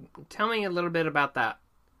 Now, tell me a little bit about that.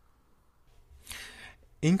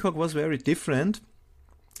 Incog was very different.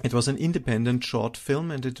 It was an independent short film,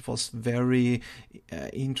 and it was very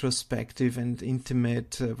introspective and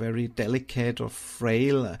intimate, very delicate or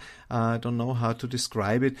frail. I don't know how to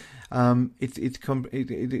describe it.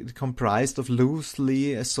 It comprised of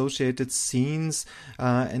loosely associated scenes,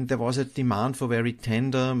 and there was a demand for very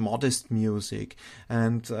tender, modest music.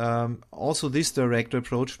 And also this director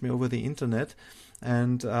approached me over the internet.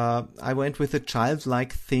 And I went with a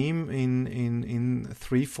childlike theme in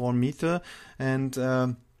 3-4 meter, and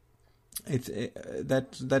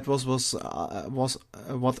that was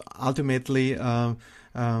what ultimately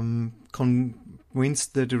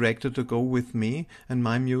convinced the director to go with me and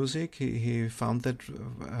my music. He found that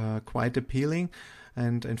quite appealing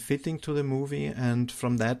and fitting to the movie, and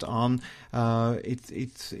from that on,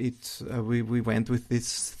 we went with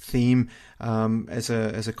this theme as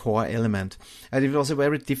a core element. And it was a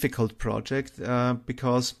very difficult project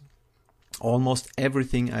because almost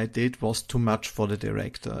everything I did was too much for the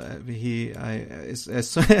director.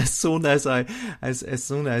 As soon as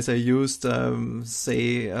I used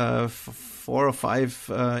say 4 or 5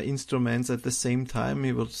 instruments at the same time,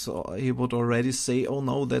 he would already say, "Oh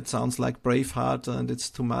no, that sounds like Braveheart, and it's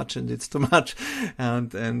too much, and it's too much," and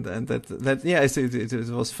that yes, it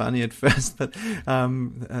was funny at first, but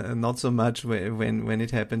not so much when it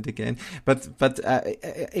happened again. But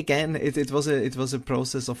again, it was a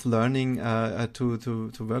process of learning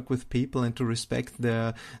to work with people and to respect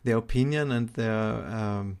their opinion and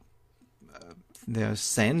their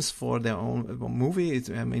sense for their own movie.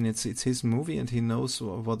 It's his movie, and he knows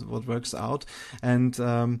what works out. And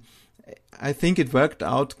I think it worked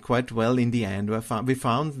out quite well in the end. We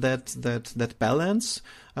found that balance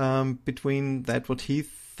between that what he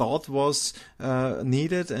thought was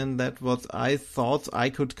needed and that what I thought I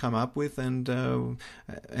could come up with, and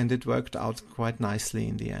it worked out quite nicely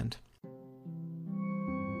in the end.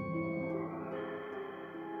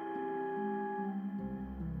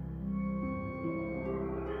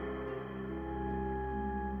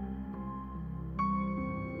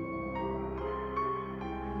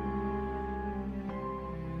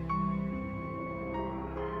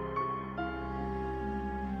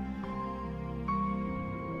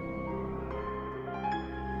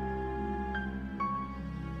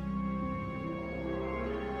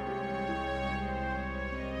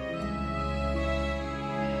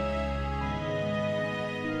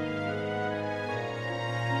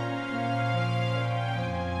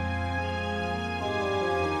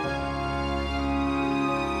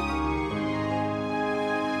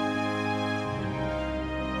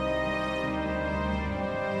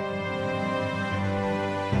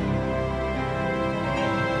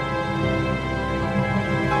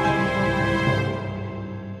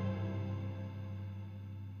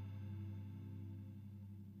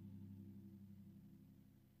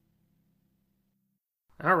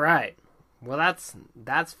 All right. Well, that's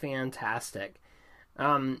fantastic.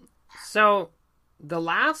 So the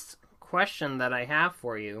last question that I have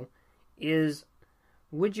for you is,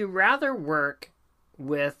 would you rather work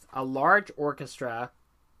with a large orchestra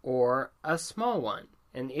or a small one?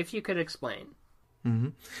 And if you could explain. Mm-hmm.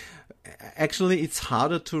 Actually, it's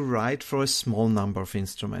harder to write for a small number of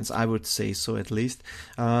instruments, I would say so at least,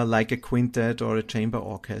 like a quintet or a chamber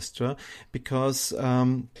orchestra, because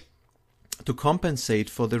to compensate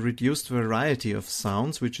for the reduced variety of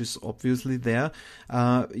sounds, which is obviously there,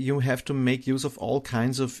 you have to make use of all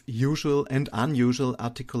kinds of usual and unusual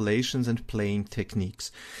articulations and playing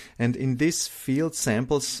techniques. And in this field,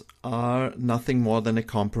 samples are nothing more than a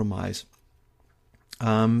compromise.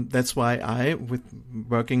 That's why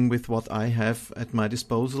working with what I have at my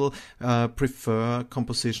disposal, prefer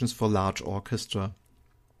compositions for large orchestra.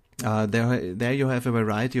 There you have a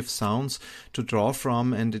variety of sounds to draw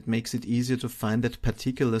from, and it makes it easier to find that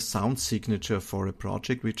particular sound signature for a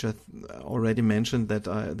project, which I already mentioned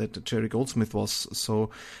that Jerry Goldsmith was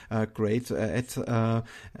so great at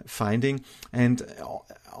finding. And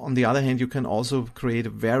on the other hand, you can also create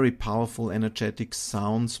very powerful, energetic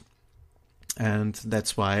sounds. And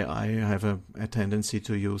that's why I have a tendency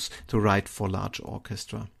to write for large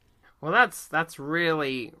orchestra. Well, that's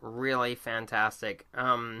really, really fantastic.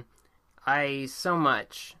 I so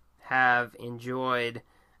much have enjoyed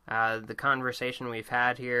the conversation we've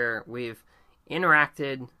had here. We've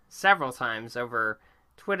interacted several times over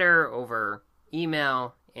Twitter, over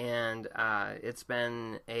email, and it's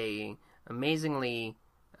been a amazingly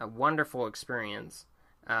wonderful experience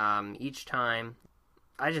each time.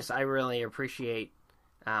 I really appreciate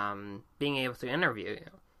being able to interview you.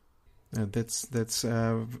 That's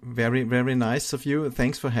very, very nice of you.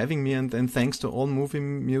 Thanks for having me, and thanks to all movie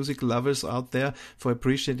music lovers out there for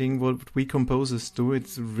appreciating what we composers do.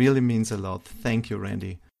 It really means a lot. Thank you,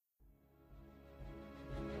 Randy.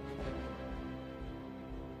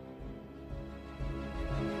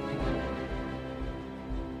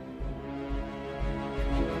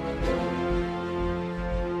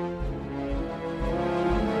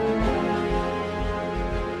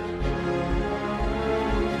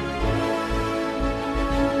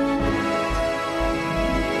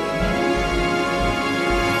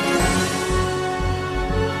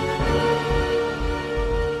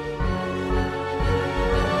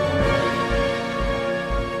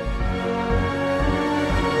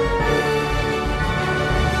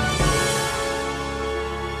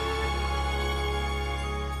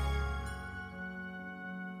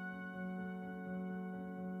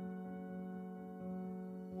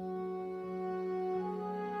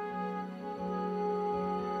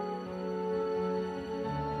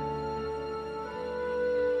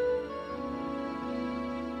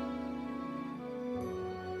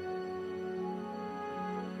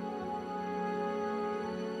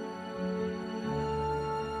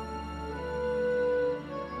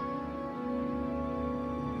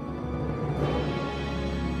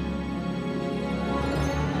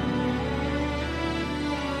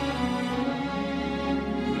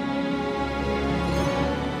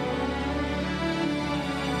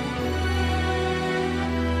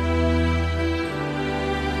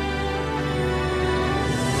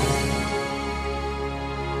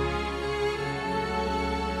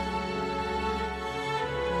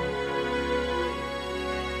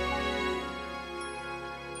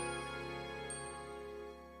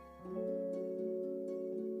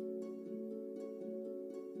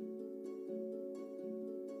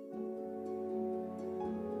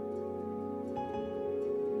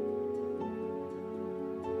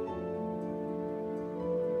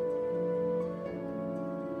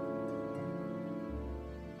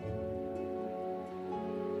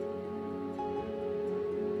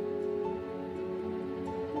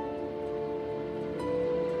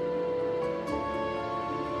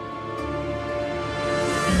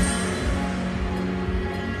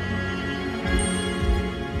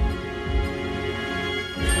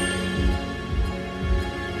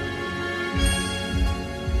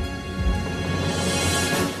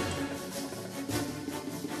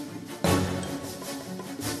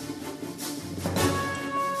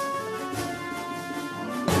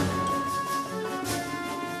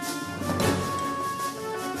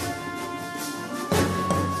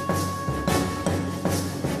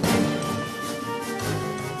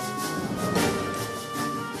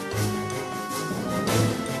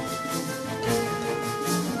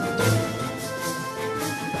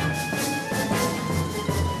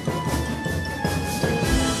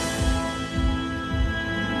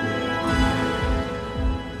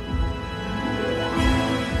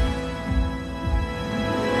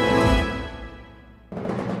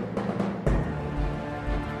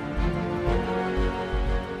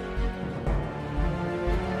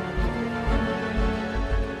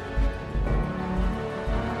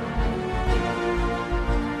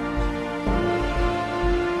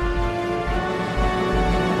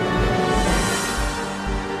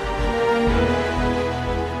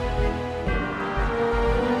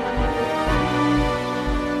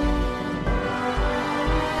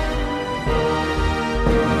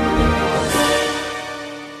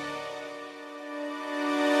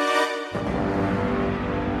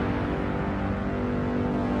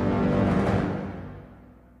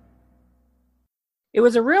 It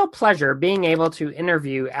was a real pleasure being able to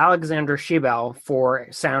interview Alexander Schiebel for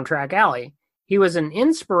Soundtrack Alley. He was an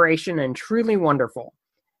inspiration and truly wonderful.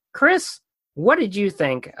 Chris, what did you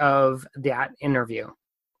think of that interview?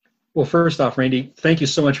 Well, first off, Randy, thank you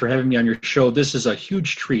so much for having me on your show. This is a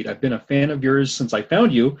huge treat. I've been a fan of yours since I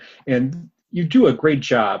found you, and you do a great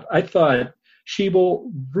job. I thought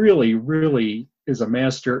Schiebel really is a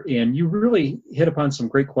master, and you really hit upon some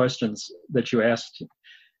great questions that you asked.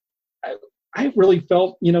 I really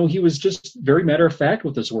felt, he was just very matter of fact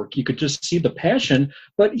with his work. You could just see the passion,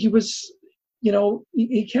 but he was,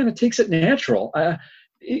 he kind of takes it natural.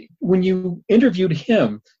 When you interviewed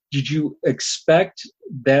him, did you expect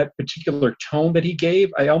that particular tone that he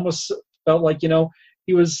gave? I almost felt like,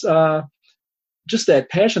 he was just that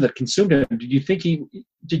passion that consumed him. Did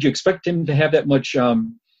you expect him to have that much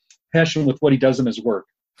passion with what he does in his work?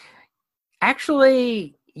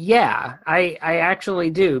 Actually, yeah, I actually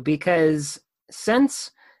do, because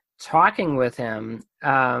since talking with him,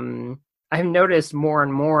 I've noticed more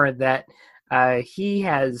and more that he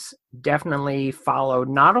has definitely followed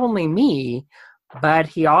not only me, but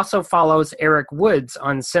he also follows Eric Woods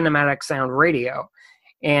on Cinematic Sound Radio.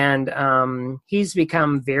 And he's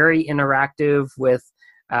become very interactive with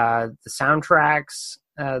the soundtracks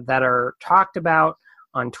that are talked about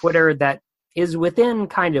on Twitter that is within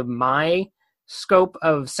kind of my scope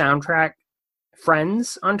of soundtrack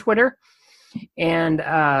friends on Twitter.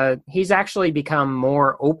 And he's actually become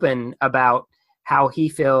more open about how he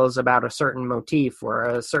feels about a certain motif or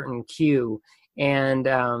a certain cue. And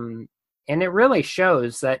it really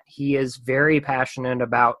shows that he is very passionate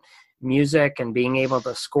about music and being able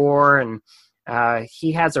to score, and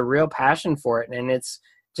he has a real passion for it. And it's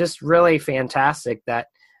just really fantastic that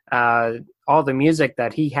all the music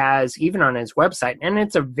that he has, even on his website, and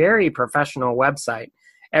it's a very professional website.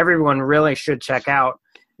 Everyone really should check out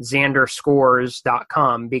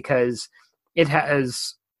xanderscores.com because it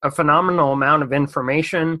has a phenomenal amount of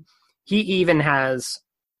information. He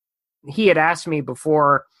had asked me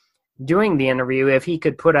before doing the interview if he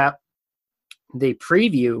could put up the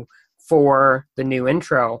preview for the new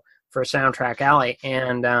intro for Soundtrack Alley,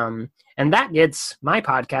 and that gets my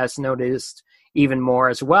podcast noticed even more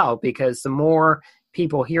as well, because the more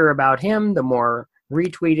people hear about him, the more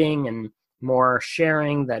retweeting and more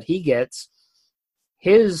sharing that he gets.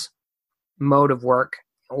 His mode of work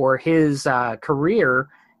or his career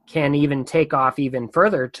can even take off even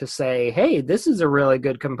further to say, hey, this is a really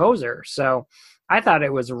good composer. So I thought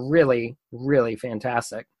it was really, really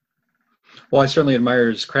fantastic. Well, I certainly admire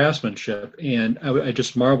his craftsmanship, and I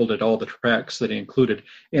just marveled at all the tracks that he included.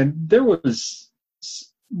 And there was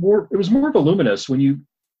more, it was more voluminous when you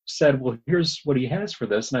said, well, here's what he has for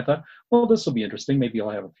this. And I thought, well, this will be interesting. Maybe I'll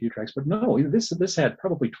have a few tracks. But no, this had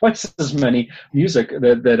probably twice as many music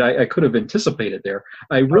that I could have anticipated there.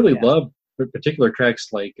 I really love particular tracks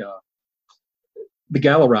like The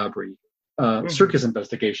Gala Robbery, Circus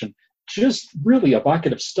Investigation, just really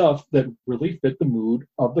evocative stuff that really fit the mood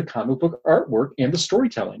of the comic book artwork and the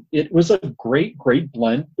storytelling. It was a great, great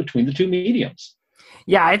blend between the two mediums.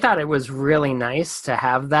 Yeah, I thought it was really nice to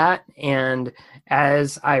have that. And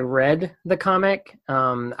as I read the comic,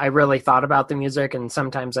 I really thought about the music, and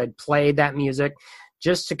sometimes I'd play that music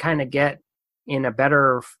just to kind of get in a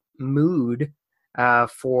better mood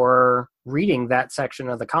for reading that section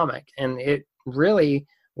of the comic. And it really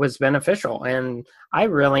was beneficial. And I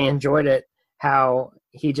really enjoyed it, how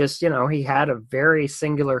he just, he had a very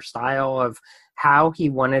singular style of how he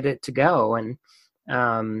wanted it to go. And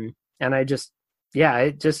I just,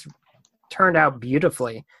 it just turned out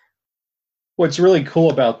beautifully. What's really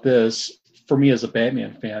cool about this, for me as a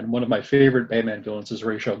Batman fan, one of my favorite Batman villains is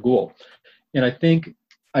Ra's al Ghul. And I think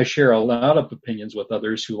I share a lot of opinions with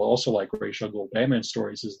others who also like Ra's al Ghul Batman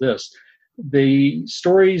stories, is this. The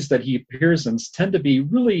stories that he appears in tend to be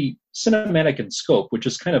really cinematic in scope, which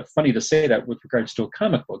is kind of funny to say that with regards to a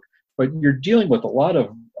comic book. But you're dealing with a lot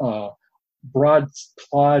of broad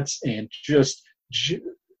plots, and just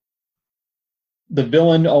the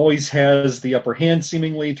villain always has the upper hand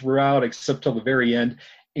seemingly throughout, except till the very end.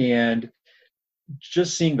 And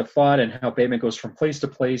just seeing the thought and how Batman goes from place to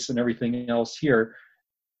place and everything else here,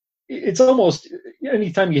 it's almost,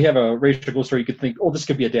 anytime you have a Ra's al Ghul story, you could think, oh, this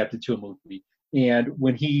could be adapted to a movie. And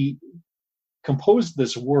when he composed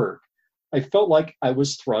this work, I felt like I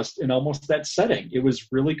was thrust in almost that setting. It was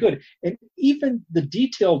really good. And even the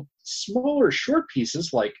detailed, smaller, short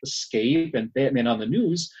pieces like Escape and Batman on the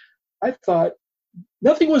News, I thought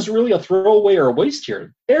nothing was really a throwaway or a waste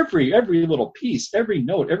here. Every little piece, every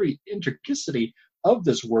note, every intricacity of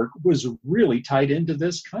this work was really tied into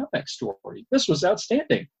this comic story. This was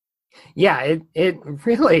outstanding. Yeah, it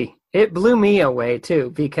really blew me away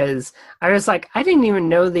too, because I was like, I didn't even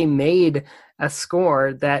know they made a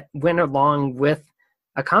score that went along with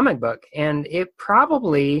a comic book. And it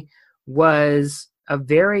probably was a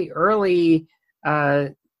very early,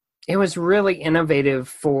 it was really innovative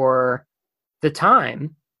for the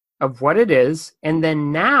time of what it is. And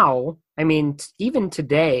then now, I mean, even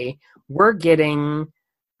today, we're getting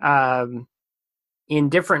in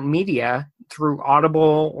different media through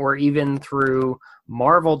Audible or even through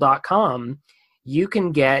Marvel.com, you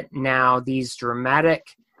can get now these dramatic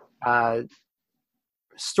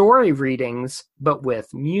story readings, but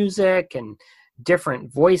with music and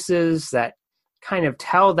different voices that kind of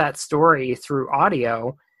tell that story through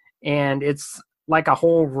audio. And it's like a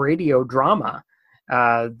whole radio drama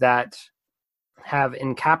that have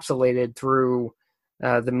encapsulated through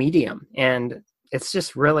the medium. And it's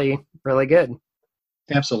just really, really good.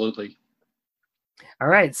 Absolutely. All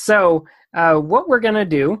right. So what we're going to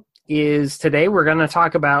do is today we're going to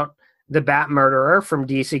talk about the Bat Murderer from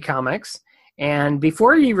DC Comics. And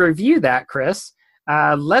before you review that, Chris,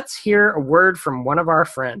 let's hear a word from one of our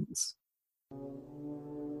friends.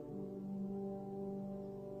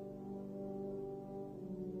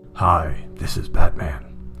 Hi, this is Batman.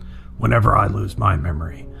 Whenever I lose my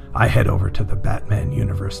memory, I head over to the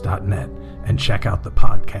BatmanUniverse.net and check out the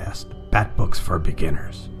podcast, Bat Books for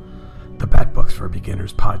Beginners. The Bat Books for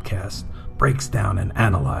Beginners podcast breaks down and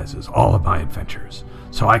analyzes all of my adventures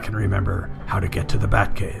so I can remember how to get to the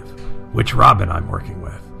Batcave, which Robin I'm working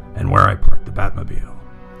with, and where I park the Batmobile.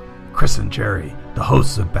 Chris and Jerry, the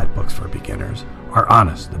hosts of Bat Books for Beginners, are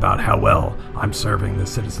honest about how well I'm serving the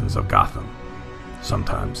citizens of Gotham.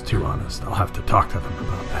 Sometimes too honest, I'll have to talk to them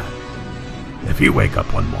about that. If you wake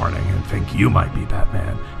up one morning and think you might be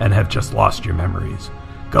Batman and have just lost your memories,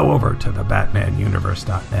 go over to the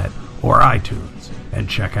BatmanUniverse.net or iTunes and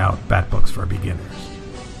check out Bat Books for Beginners.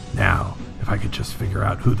 Now, if I could just figure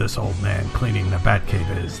out who this old man cleaning the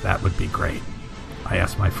Batcave is, that would be great. I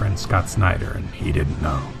asked my friend Scott Snyder and he didn't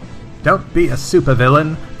know. Don't be a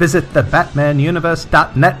supervillain. Visit the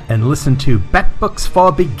BatmanUniverse.net and listen to Bat Books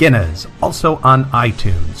for Beginners, also on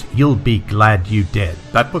iTunes. You'll be glad you did.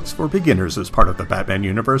 Bat Books for Beginners is part of the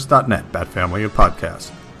BatmanUniverse.net Bat family of podcasts.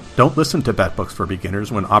 Don't listen to Bat Books for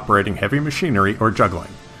Beginners when operating heavy machinery or juggling.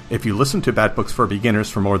 If you listen to Bat Books for Beginners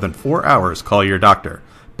for more than 4 hours, call your doctor.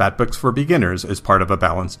 Bat Books for Beginners is part of a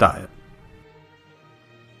balanced diet.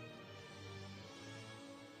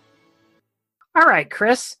 All right,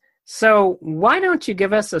 Chris. So why don't you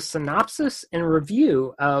give us a synopsis and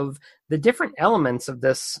review of the different elements of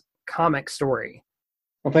this comic story?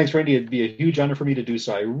 Well, thanks, Randy. It'd be a huge honor for me to do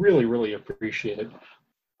so. I really, really appreciate it.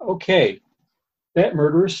 Okay. Bat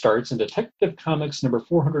Murderer starts in Detective Comics number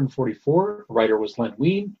 444. Writer was Len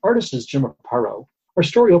Wein. Artist is Jim Aparo. Our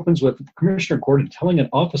story opens with Commissioner Gordon telling an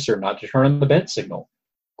officer not to turn on the bat signal.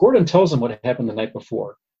 Gordon tells him what happened the night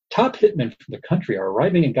before. Top hitmen from the country are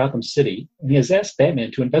arriving in Gotham City, and he has asked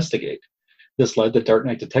Batman to investigate. This led the Dark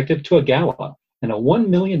Knight detective to a gala and a $1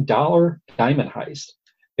 million diamond heist.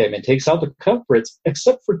 Batman takes out the culprits,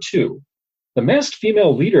 except for two. The masked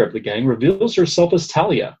female leader of the gang reveals herself as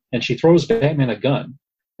Talia, and she throws Batman a gun.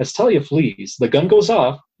 As Talia flees, the gun goes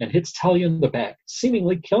off and hits Talia in the back,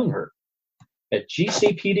 seemingly killing her. At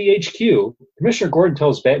GCPD HQ, Commissioner Gordon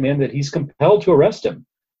tells Batman that he's compelled to arrest him,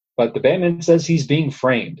 but the Batman says he's being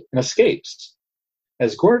framed and escapes.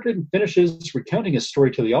 As Gordon finishes recounting his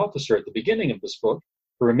story to the officer at the beginning of this book,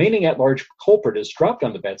 the remaining at-large culprit is dropped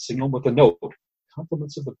on the bat signal with a note,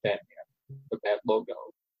 "Compliments of the Batman," the bat logo.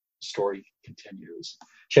 The story continues.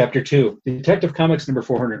 Chapter 2, Detective Comics number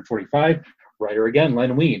 445, writer again,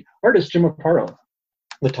 Len Wein, artist Jim Aparo.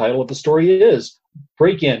 The title of the story is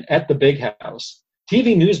Break-In at the Big House.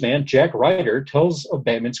 TV newsman Jack Ryder tells of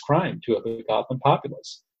Batman's crime to the Gotham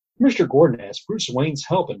populace. Commissioner Gordon asks Bruce Wayne's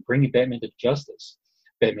help in bringing Batman to justice.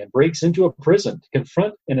 Batman breaks into a prison to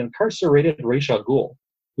confront an incarcerated Ra's al Ghul,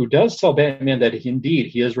 who does tell Batman that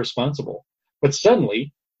indeed he is responsible. But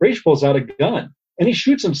suddenly, Ra's pulls out a gun, and he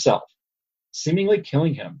shoots himself, seemingly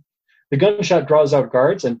killing him. The gunshot draws out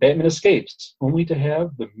guards, and Batman escapes, only to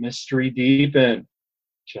have the mystery deepen.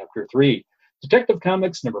 Chapter 3, Detective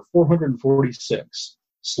Comics number 446,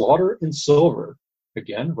 Slaughter in Silver.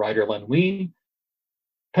 Again, writer Len Wein,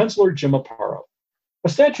 penciler Jim Aparo. A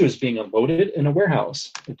statue is being unloaded in a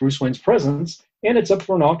warehouse in Bruce Wayne's presence, and it's up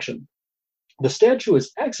for an auction. The statue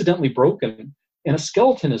is accidentally broken, and a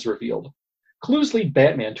skeleton is revealed. Clues lead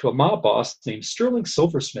Batman to a mob boss named Sterling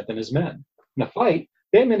Silversmith and his men. In a fight,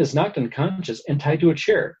 Batman is knocked unconscious and tied to a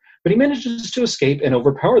chair, but he manages to escape and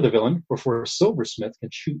overpower the villain before Silversmith can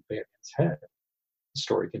shoot Batman's head. The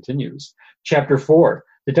story continues. Chapter 4,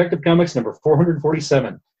 Detective Comics number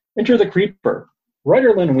 447, Enter the Creeper.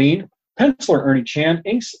 Writer Len Wein, penciler Ernie Chan,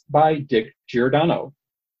 inks by Dick Giordano.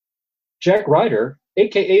 Jack Ryder,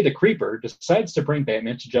 a.k.a. the Creeper, decides to bring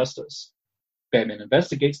Batman to justice. Batman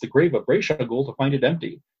investigates the grave of Ra's al Ghul to find it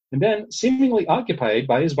empty, and then seemingly occupied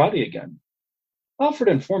by his body again. Alfred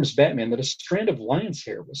informs Batman that a strand of lion's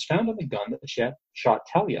hair was found on the gun that shot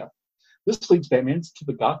Talia. This leads Batman to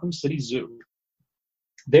the Gotham City Zoo.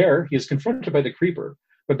 There, he is confronted by the Creeper,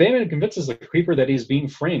 but Batman convinces the Creeper that he is being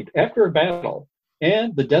framed after a battle,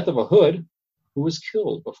 and the death of a hood who was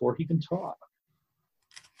killed before he can talk.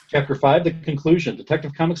 Chapter 5, the conclusion,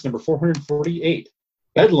 Detective Comics number 448,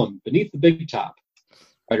 Bedlam Beneath the Big Top.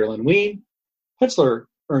 Writer Len Wein, penciler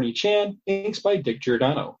Ernie Chan, inks by Dick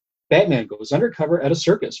Giordano. Batman goes undercover at a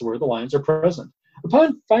circus where the lions are present.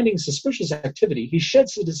 Upon finding suspicious activity, he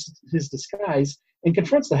sheds his disguise and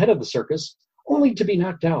confronts the head of the circus, only to be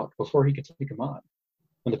knocked out before he can take him on.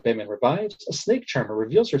 When the Batman revives, a snake charmer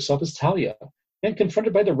reveals herself as Talia, and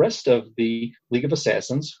confronted by the rest of the League of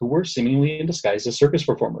Assassins, who were seemingly in disguise as circus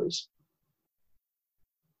performers.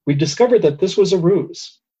 We discovered that this was a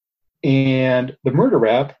ruse, and the murder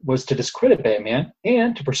rap was to discredit Batman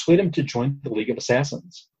and to persuade him to join the League of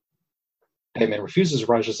Assassins. Batman refuses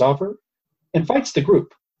Raj's offer and fights the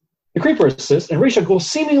group. The Creeper assists, and Ra's al Ghul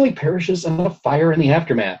seemingly perishes in a fire in the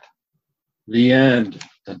aftermath. The end.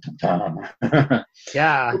 Dun, dun, dun.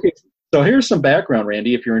 Yeah. Okay, so here's some background,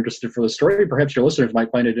 Randy, if you're interested for the story. Perhaps your listeners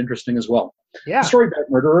might find it interesting as well. Yeah. The story Bat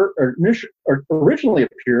Murderer originally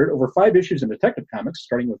appeared over 5 issues in Detective Comics,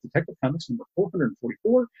 starting with Detective Comics number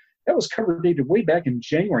 444. That was cover dated way back in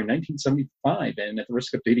January 1975, and at the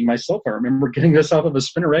risk of dating myself, I remember getting this off of a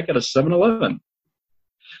spinner rack at a 7-Eleven.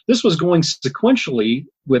 This was going sequentially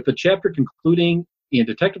with the chapter concluding in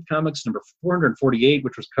Detective Comics number 448,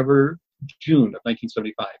 which was covered June of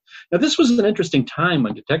 1975. Now, this was an interesting time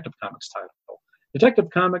on Detective Comics title. Detective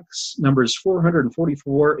Comics numbers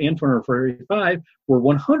 444 and 445 were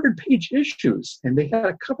 100-page issues, and they had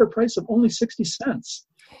a cover price of only 60 cents.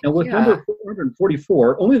 Now, with number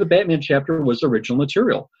 444, only the Batman chapter was original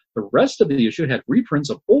material. The rest of the issue had reprints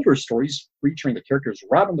of older stories featuring the characters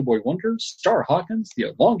Robin the Boy Wonder, Star Hawkins,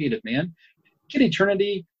 the Elongated Man, Kid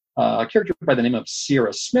Eternity, a character by the name of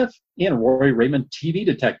Sierra Smith, and Roy Raymond TV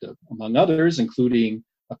Detective, among others, including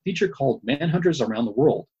a feature called Manhunters Around the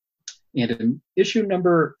World. And in issue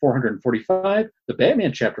number 445, the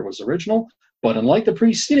Batman chapter was original, but unlike the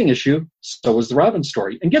preceding issue, so was the Robin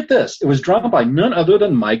story. And get this, it was drawn by none other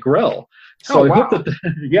than Mike Grell. So I hope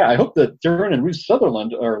that Darren and Ruth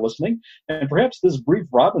Sutherland are listening, and perhaps this brief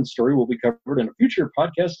Robin story will be covered in a future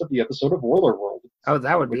podcast of the episode of Roller World. Oh,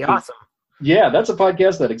 that would be awesome. Yeah, that's a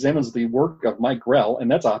podcast that examines the work of Mike Grell, and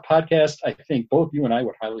that's a podcast I think both you and I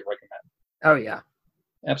would highly recommend. Oh, yeah.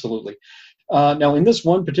 Absolutely. Now, in this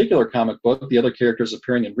one particular comic book, the other characters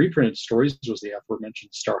appearing in reprinted stories was the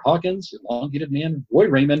aforementioned Star Hawkins, Elongated Man, Roy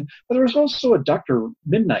Raymond, but there was also a Dr.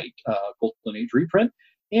 Midnight Golden Age reprint,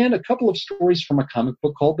 and a couple of stories from a comic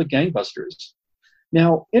book called The Gangbusters.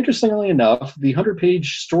 Now, interestingly enough, the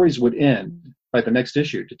 100-page stories would end by the next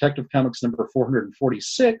issue, Detective Comics number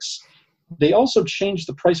 446. They also changed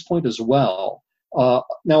the price point as well.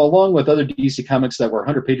 Now, along with other DC comics that were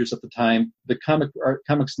 100 pages at the time, the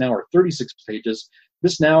comics now are 36 pages.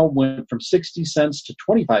 This now went from 60 cents to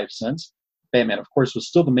 25 cents. Batman, of course, was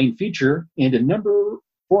still the main feature. And in number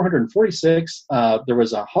 446, there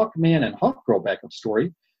was a Hawkman and Hawkgirl backup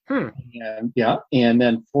story. And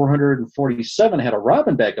then 447 had a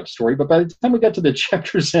Robin backup story, but by the time we got to the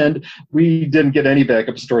chapter's end, we didn't get any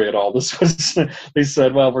backup story at all. This was, they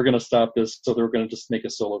said, well, we're going to stop this, so they were going to just make a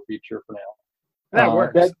solo feature for now. That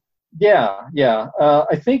works.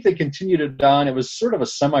 I think they continued it on. It was sort of a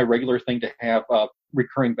semi-regular thing to have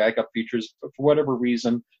recurring backup features, but for whatever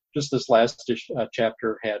reason, just this last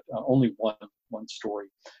chapter had only one story.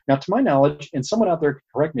 Now, to my knowledge, and someone out there can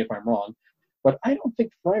correct me if I'm wrong, but I don't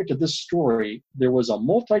think prior to this story, there was a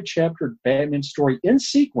multi-chaptered Batman story in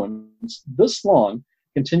sequence this long,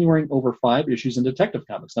 continuing over 5 issues in Detective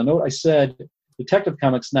Comics. Now, note I said Detective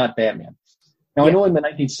Comics, not Batman. Now, I know in the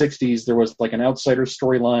 1960s, there was like an outsider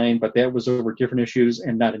storyline, but that was over different issues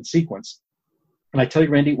and not in sequence. And I tell you,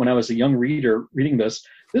 Randy, when I was a young reader reading this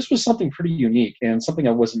was something pretty unique and something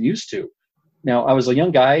I wasn't used to. Now, I was a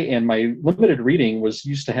young guy, and my limited reading was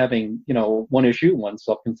used to having, one issue, one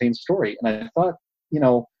self-contained story. And I thought,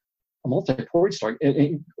 a multi-story story.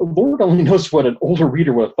 Lord only knows what an older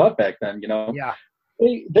reader would have thought back then, Yeah.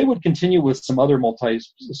 They would continue with some other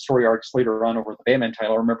multi-story arcs later on over the Batman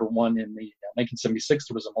title. I remember one in the 1976,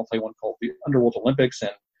 there was a multi-one called the Underworld Olympics,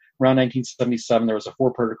 and around 1977, there was a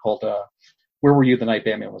 4-parter called Where Were You the Night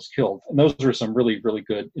Batman Was Killed? And those are some really, really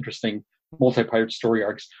good, interesting multi-part story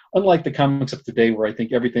arcs, unlike the comics of today where I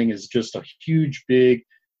think everything is just a huge, big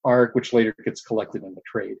arc, which later gets collected in the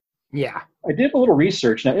trade. Yeah. I did a little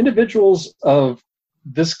research. Now, individuals of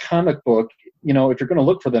this comic book, if you're going to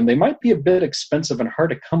look for them, they might be a bit expensive and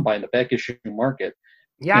hard to come by in the back issue market.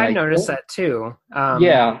 Yeah, I noticed that too.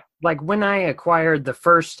 Like when I acquired the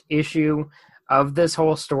first issue of this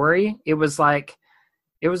whole story, it was about,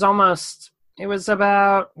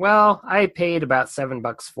 I paid about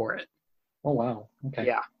 $7 for it. Oh, wow. Okay.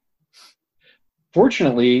 Yeah.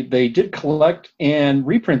 Fortunately, they did collect and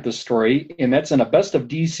reprint the story, and that's in a Best of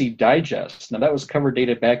DC Digest. Now, that was cover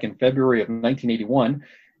dated back in February of 1981.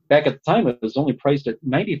 Back at the time, it was only priced at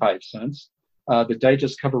 95 cents. The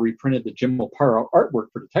Digest cover reprinted the Jim O'Para artwork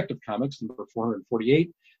for Detective Comics, number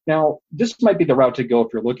 448. Now, this might be the route to go if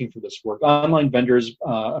you're looking for this work. Online vendors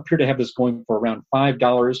appear to have this going for around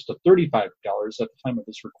 $5 to $35 at the time of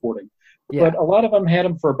this recording. Yeah. But a lot of them had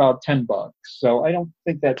them for about $10. So I don't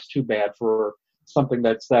think that's too bad for something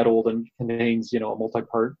that's that old and contains, a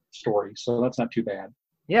multi-part story. So that's not too bad.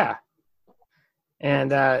 Yeah.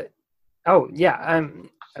 And I'm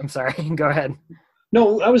sorry. Go ahead.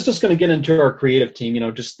 No, I was just going to get into our creative team.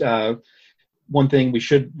 Just one thing we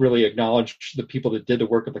should really acknowledge the people that did the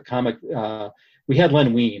work of the comic. We had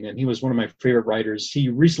Len Wein, and he was one of my favorite writers. He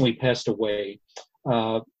recently passed away.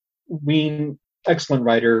 Wein, excellent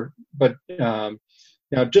writer, but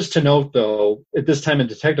now just to note, though, at this time in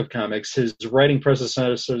Detective Comics, his writing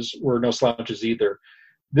predecessors were no slouches either.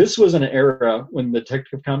 This was an era when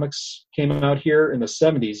Detective Comics came out here in the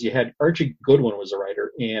 70s. You had Archie Goodwin was a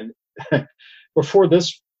writer, and before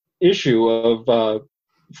this issue of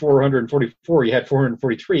 444, you had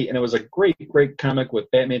 443, and it was a great, great comic with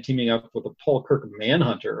Batman teaming up with a Paul Kirk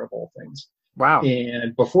Manhunter, of all things. Wow.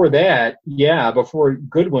 And before that, before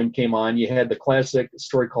Goodwin came on, you had the classic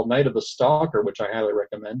story called Night of the Stalker, which I highly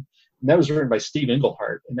recommend. And that was written by Steve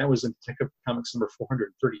Englehart, and that was in Detective Comics number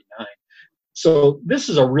 439. So this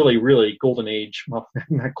is a really, really golden age. Well,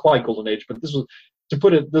 not quite golden age, but this was, to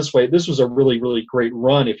put it this way, this was a really, really great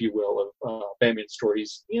run, if you will, of Batman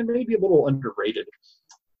stories, and maybe a little underrated.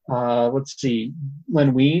 Let's see,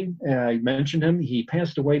 Len Wein, I mentioned him. He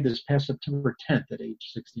passed away this past September 10th at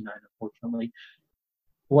age 69, unfortunately.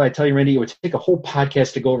 Boy, I tell you, Randy, it would take a whole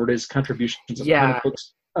podcast to go over his contributions of comic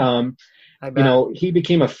books. He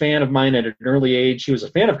became a fan of mine at an early age. He was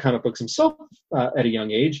a fan of comic books himself at a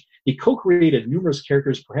young age. He co-created numerous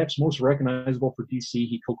characters, perhaps most recognizable for DC.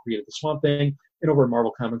 He co-created the Swamp Thing, and over in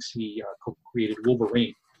Marvel Comics, he co-created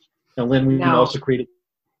Wolverine. Now, Len Wein also created...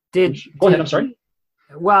 Go ahead, I'm sorry.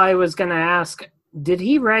 Well, I was going to ask, did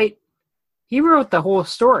he write... He wrote the whole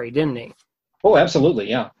story, didn't he? Oh, absolutely,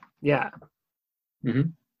 yeah. Yeah. Mm-hmm.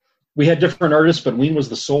 We had different artists, but Wein was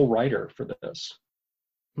the sole writer for this.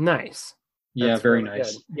 Nice. Yeah, That's very really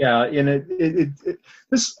nice. good. Yeah, and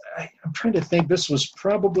I'm trying to think, this was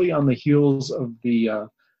probably on the heels of the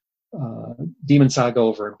Demon Saga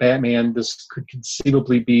over Batman. This could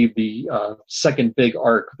conceivably be the second big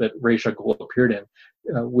arc that Ra's al Ghul appeared in,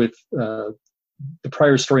 with the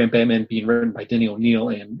prior story on Batman being written by Denny O'Neil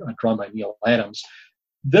and drawn by Neil Adams.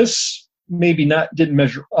 This maybe didn't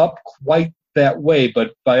measure up quite that way,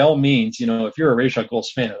 but by all means, if you're a Ra's al Ghul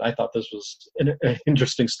fan, I thought this was an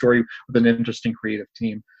interesting story with an interesting creative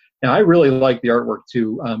team. Now, I really like the artwork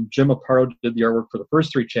too. Jim Aparo did the artwork for the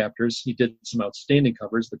first 3 chapters. He did some outstanding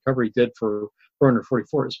covers. The cover he did for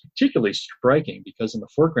 444 is particularly striking because in the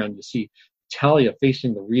foreground you see Talia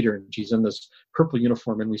facing the reader, and she's in this purple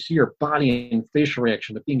uniform, and we see her body and facial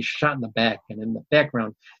reaction to being shot in the back. And in the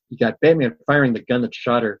background, you got Batman firing the gun that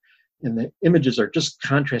shot her, and the images are just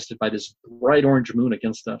contrasted by this bright orange moon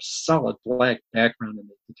against a solid black background and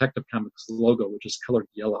the Detective Comics logo, which is colored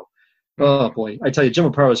yellow. Oh, boy. I tell you,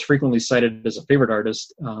 Jim Aparo is frequently cited as a favorite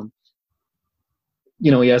artist.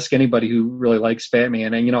 You ask anybody who really likes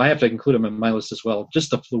Batman, and, I have to include him in my list as well.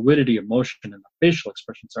 Just the fluidity of motion and the facial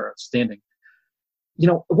expressions are outstanding.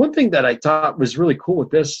 One thing that I thought was really cool with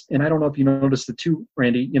this, and I don't know if you noticed it too,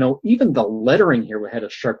 Randy, even the lettering here had a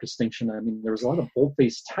sharp distinction. I mean, there was a lot of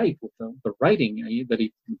bold-faced type with the writing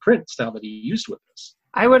the print style that he used with this.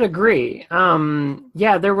 I would agree.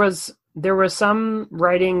 There was some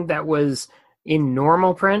writing that was in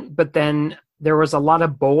normal print, but then there was a lot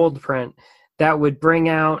of bold print that would bring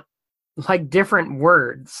out like different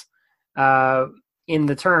words in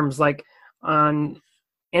the terms. Like on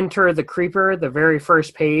Enter the Creeper, the very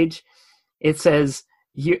first page, it says,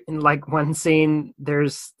 like one scene,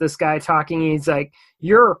 there's this guy talking, he's like,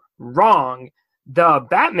 "You're wrong, the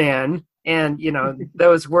Batman," and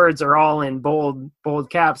those words are all in bold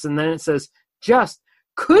caps, and then it says, "Just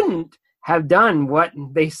couldn't have done what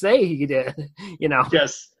they say he did,"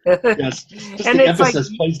 Yes. Yes. Just and the emphasis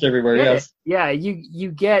placed everywhere. Yes. Yeah.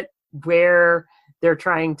 You get where they're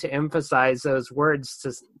trying to emphasize those words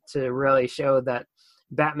to really show that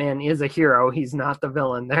Batman is a hero. He's not the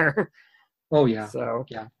villain there. Oh yeah. So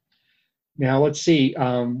yeah. Now let's see.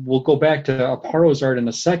 We'll go back to Aparo's art in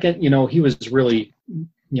a second. He was really,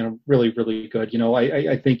 really, really good.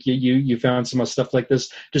 I think you found some stuff like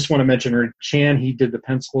this. Just want to mention her, Chan. He did the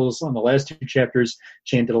pencils on the last 2 chapters.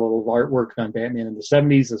 Chan did a little artwork on Batman in the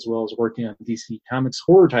 70s, as well as working on DC Comics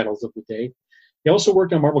horror titles of the day. He also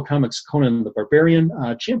worked on Marvel Comics Conan the Barbarian.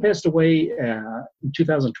 Chan passed away in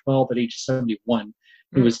 2012 at age 71.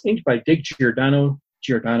 He was inked by Dick Giordano,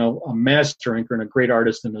 a master inker and a great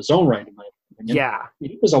artist in his own right, in my opinion. Yeah.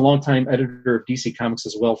 He was a longtime editor of DC Comics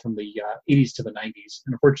as well from the 80s to the 90s.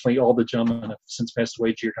 And unfortunately, all the gentlemen have since passed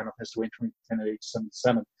away. Giordano passed away in 2010 at age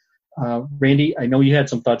 77. Randy, I know you had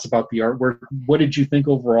some thoughts about the artwork. What did you think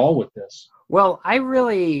overall with this? Well, I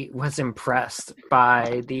really was impressed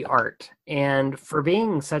by the art, and for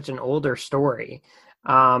being such an older story,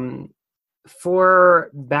 for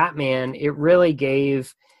Batman, it really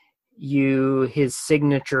gave you his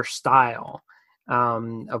signature style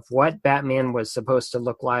of what Batman was supposed to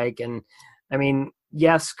look like. And I mean,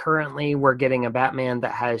 yes, currently we're getting a Batman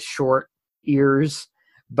that has short ears,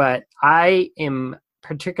 but I am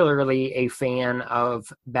particularly a fan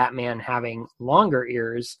of Batman having longer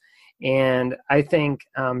ears. And I think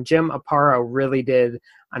Jim Aparo really did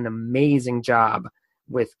an amazing job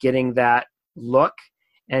with getting that look.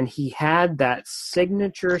 And he had that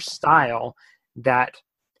signature style that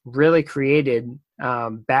really created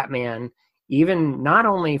Batman, even not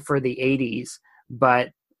only for the 80s,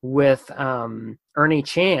 but with Ernie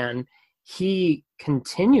Chan, he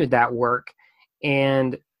continued that work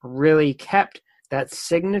and really kept that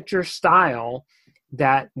signature style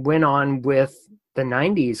that went on with the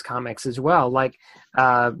 90s comics as well. Like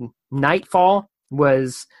Nightfall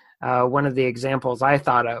was one of the examples I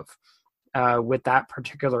thought of with that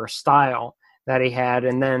particular style that he had.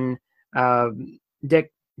 And then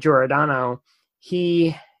Dick Giordano,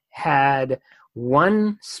 he had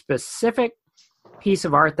one specific piece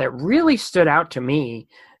of art that really stood out to me,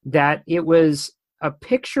 that it was a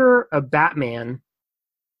picture of Batman,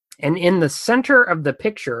 and in the center of the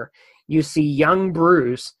picture you see young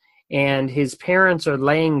Bruce, and his parents are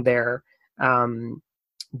laying there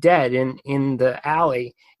dead in the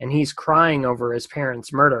alley, and he's crying over his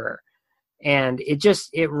parents' murderer. And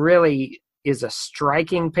it really is a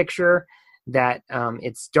striking picture that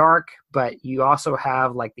it's dark, but you also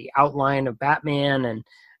have like the outline of Batman and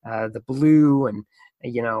the blue and,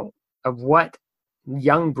 of what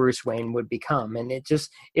young Bruce Wayne would become. And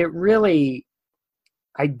it really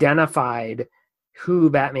identified who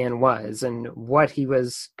Batman was and what he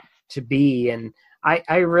was to be. And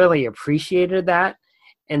I really appreciated that.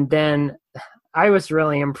 And then I was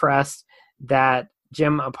really impressed that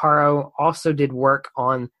Jim Aparo also did work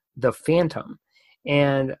on the Phantom.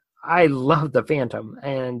 And I love the Phantom,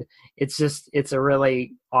 and it's a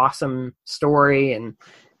really awesome story. And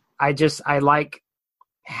I like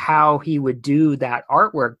how he would do that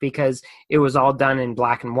artwork, because it was all done in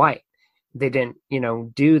black and white. They didn't,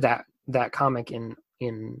 do that comic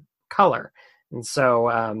in color. And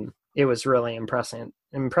so it was really impressive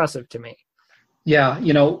to me. Yeah.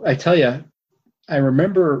 I tell you, I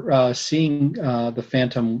remember seeing the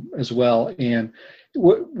Phantom as well. And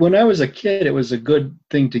when I was a kid, it was a good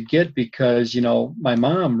thing to get because, my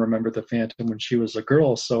mom remembered the Phantom when she was a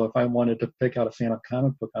girl. So if I wanted to pick out a Phantom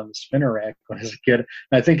comic book on the spinner rack when I was a kid, and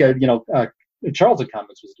I think, Charlton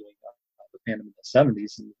Comics was doing the Phantom in the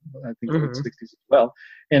 70s, and I think the 60s as well.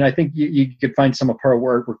 And I think you could find some Aparo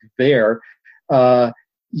artwork there, and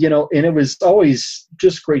it was always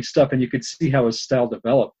just great stuff. And you could see how his style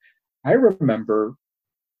developed. I remember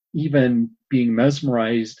even being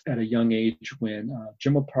mesmerized at a young age when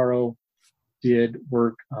Jim Aparo did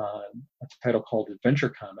work on a title called Adventure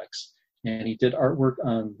Comics, and he did artwork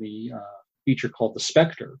on the feature called The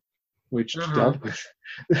Spectre, which dealt with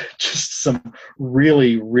just some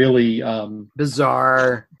really, really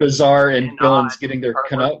bizarre and villains getting their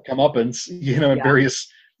comeuppance, in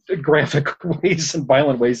various graphic ways and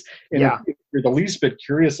violent ways. And if you're the least bit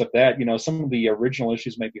curious of that, some of the original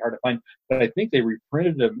issues might be hard to find, but I think they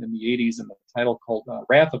reprinted them in the 80s in the title called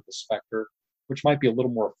Wrath of the Spectre, which might be a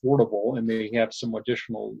little more affordable, and they have some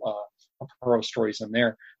additional Aparo stories in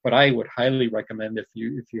there. But I would highly recommend, if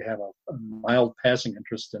you have a mild passing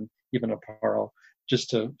interest in even Aparo, just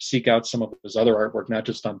to seek out some of his other artwork, not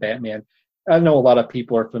just on Batman. I know a lot of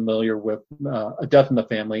people are familiar with A Death in the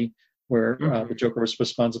Family, where the Joker was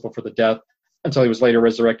responsible for the death until he was later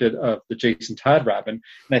resurrected of the Jason Todd Robin.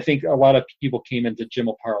 And I think a lot of people came into Jim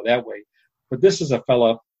Aparo that way. But this is a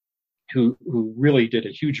fella who really did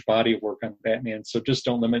a huge body of work on Batman. So just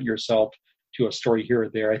don't limit yourself to a story here or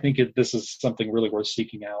there. I think this is something really worth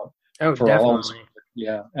seeking out. Oh, for definitely.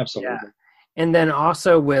 Yeah, absolutely. Yeah. And then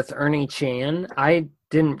also with Ernie Chan, I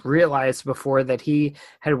didn't realize before that he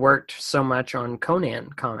had worked so much on Conan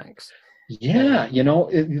comics. Yeah,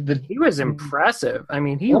 he was impressive. I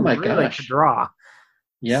mean, he really could draw.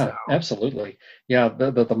 Yeah, so. Absolutely. Yeah,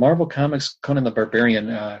 the Marvel Comics Conan the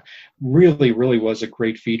Barbarian really, really was a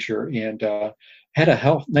great feature, and had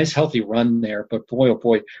a nice, healthy run there. But boy, oh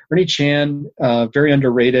boy, Ernie Chan, very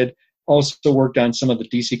underrated. Also worked on some of the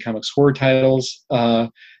DC Comics horror titles.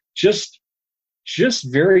 Just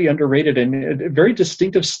very underrated and a very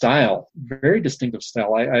distinctive style. Very distinctive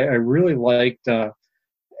style. I really liked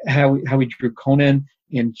how he drew Conan,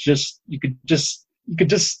 and you could just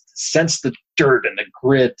sense the dirt and the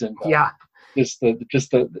grit and Yeah. just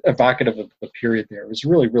the evocative of the period there. It was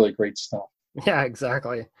really, really great stuff. Yeah,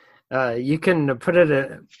 exactly. You can put it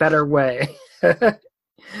a better way.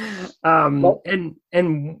 Well,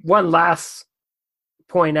 and one last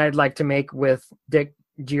point I'd like to make with Dick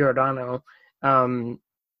Giordano,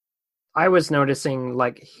 I was noticing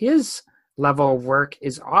like his level of work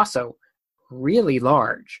is also really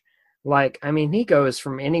large. Like, I mean, he goes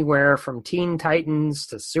from anywhere from Teen Titans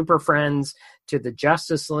to Super Friends to the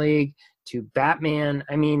Justice League to Batman.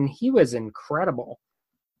 I mean, he was incredible.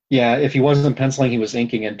 yeah, if he wasn't penciling, he was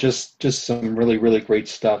inking, and just some really, really great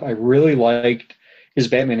stuff. I really liked his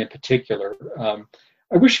Batman in particular.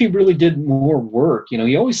 I wish he really did more work.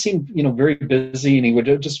 He always seemed, very busy, and he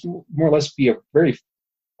would just more or less be a very,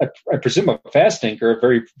 I presume, a fast inker, a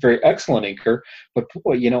very, very excellent inker. But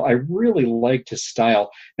boy, I really liked his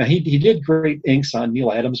style. Now he did great inks on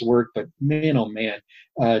Neil Adams' work, but man, oh man,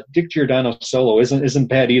 Dick Giordano solo isn't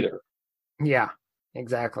bad either. Yeah,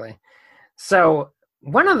 exactly. So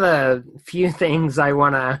one of the few things I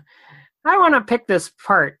wanna pick this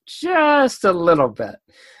apart just a little bit.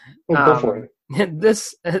 Well, go for it.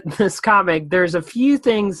 This comic, there's a few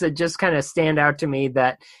things that just kind of stand out to me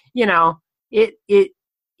that it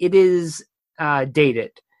is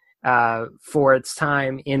dated for its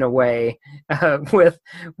time in a way,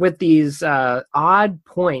 with these odd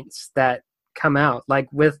points that come out, like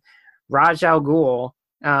with Raj Al Ghul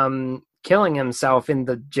killing himself in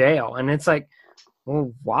the jail, and it's like,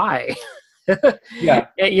 well, why? Yeah.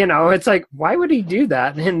 It's like, why would he do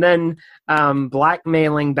that? And then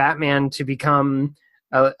blackmailing Batman to become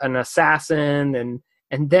an assassin,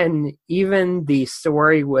 and then even the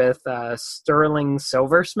story with Sterling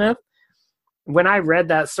Silversmith. When I read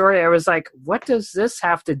that story, I was like, what does this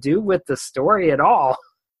have to do with the story at all?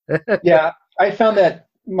 Yeah, I found that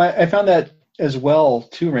as well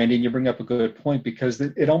too, Randy, and you bring up a good point, because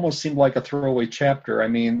it almost seemed like a throwaway chapter. I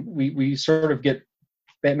mean, we sort of get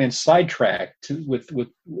Batman sidetracked with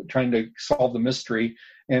trying to solve the mystery,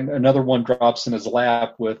 and another one drops in his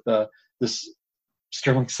lap with this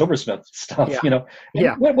Sterling Silversmith stuff.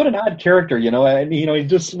 Yeah. What an odd character, and he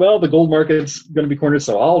just, well, the gold market's going to be cornered,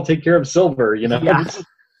 so I'll take care of silver. Yeah.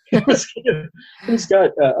 He's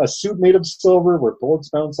got a suit made of silver where bullets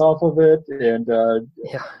bounce off of it, and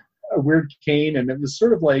a weird cane, and it was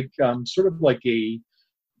sort of like a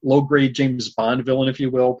low-grade James Bond villain, if you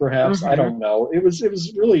will, perhaps. Mm-hmm. I don't know. It was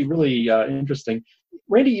really, really interesting.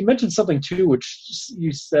 Randy, you mentioned something too, which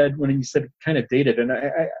you said when you said kind of dated, and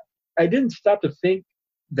I didn't stop to think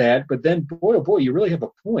that, but then boy, oh boy, you really have a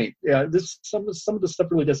point. Some of the stuff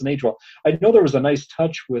really doesn't age well. I know there was a nice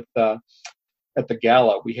touch with at the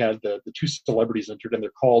gala. We had the two celebrities entered, and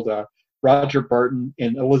they're called Roger Barton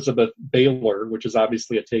and Elizabeth Baylor, which is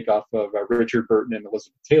obviously a takeoff of Richard Burton and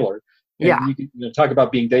Elizabeth Taylor. And yeah, you can talk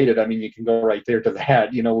about being dated. I mean, you can go right there to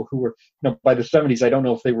that. Who were by the 70s. I don't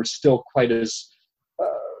know if they were still quite as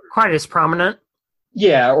prominent.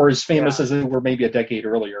 Yeah, or as famous as they were maybe a decade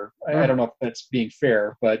earlier. I don't know if that's being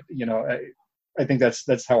fair, but I think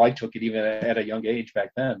that's how I took it, even at a young age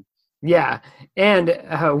back then. Yeah, and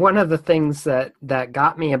one of the things that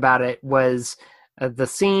got me about it was the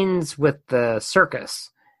scenes with the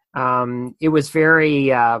circus. It was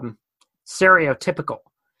very stereotypical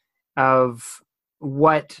of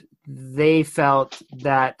what they felt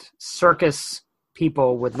that circus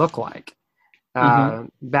people would look like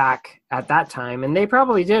back at that time. And they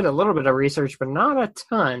probably did a little bit of research, but not a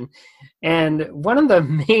ton. And one of the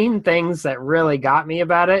main things that really got me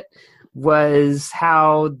about it was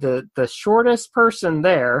how the shortest person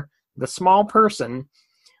there, the small person,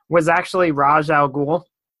 was actually Raj Al Ghul.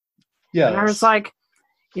 Yeah. And I was like,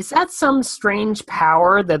 is that some strange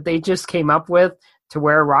power that they just came up with to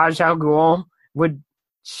where Raj Al Ghul would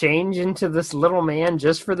change into this little man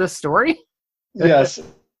just for this story? Yes.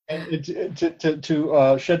 And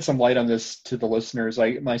to shed some light on this to the listeners,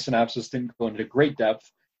 my synopsis didn't go into great depth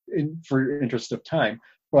for interest of time,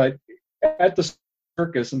 but at the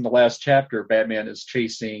circus in the last chapter, Batman is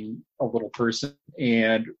chasing a little person,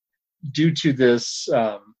 and due to this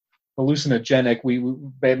hallucinogenic,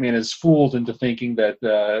 Batman is fooled into thinking that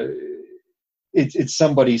it's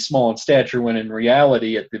somebody small in stature, when in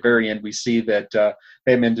reality, at the very end, we see that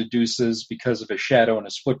Batman deduces, because of his shadow and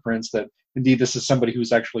his footprints, that indeed this is somebody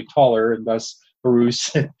who's actually taller, and thus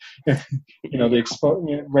Bruce,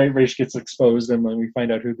 Raish gets exposed, and when we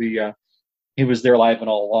find out who he was there live and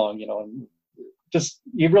all along, and just,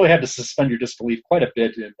 you really had to suspend your disbelief quite a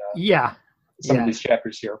bit in some of these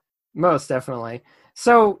chapters here. Most definitely.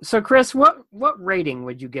 So Chris, what rating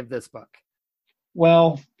would you give this book?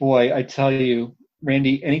 Well, boy, I tell you,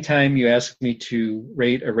 Randy, anytime you ask me to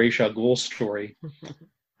rate a Ra's al Ghul story,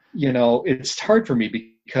 it's hard for me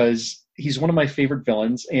because he's one of my favorite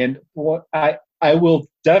villains, and what I will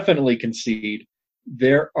definitely concede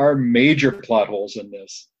there are major plot holes in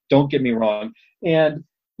this. Don't get me wrong. And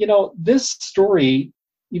this story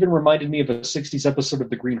even reminded me of a 60s episode of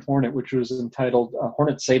The Green Hornet, which was entitled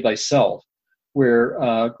Hornet Save Thyself,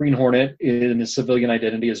 where Green Hornet in his civilian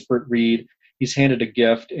identity is Burt Reed. He's handed a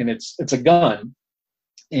gift, and it's a gun,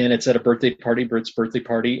 and it's at a Bert's birthday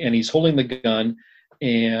party, and he's holding the gun,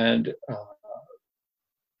 and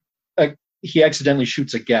he accidentally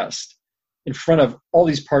shoots a guest in front of all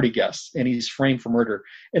these party guests, and he's framed for murder.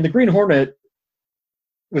 And the Green Hornet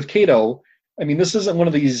with Kato, I mean, this isn't one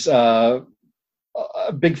of these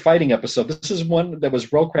big fighting episodes. This is one that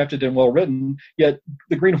was well crafted and well written, yet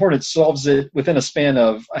the Green Hornet solves it within a span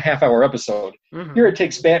of a half-hour episode. Mm-hmm. Here it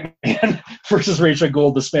takes Batman versus Ra's al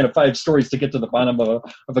Ghul the span of 5 stories to get to the bottom of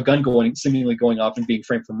a gun seemingly going off and being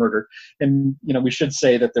framed for murder. And, we should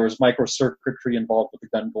say that there was microcircuitry involved with the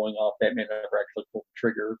gun going off. Batman never actually pulled the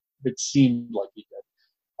trigger. It seemed like he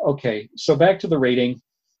did. Okay, so back to the rating.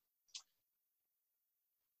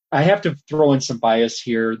 I have to throw in some bias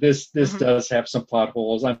here. This mm-hmm. does have some plot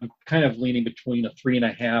holes. I'm kind of leaning between a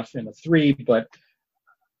 3.5 and a 3, but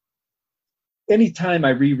anytime I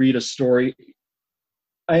reread a story,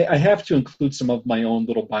 I have to include some of my own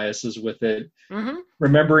little biases with it. Mm-hmm.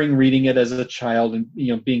 Remembering reading it as a child and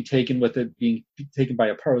being taken with it, being taken by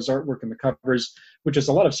a prose artwork in the covers, which is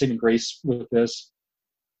a lot of saving grace with this.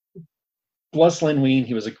 Bless Len Wein,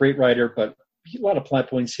 he was a great writer, but a lot of plot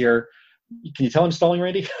points here. Can you tell I'm stalling,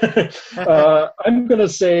 Randy? I'm going to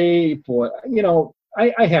say, boy,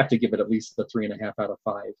 I have to give it at least a 3.5 out of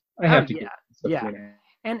 5. I have to give it a 3.5.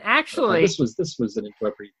 And actually, this was an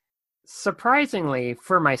enjoyable read. Surprisingly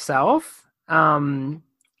for myself, I'm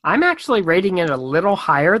actually rating it a little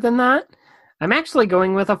higher than that. I'm actually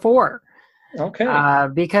going with a 4. Okay.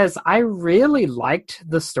 Because I really liked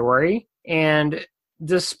the story, and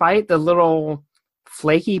despite the little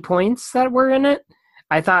flaky points that were in it,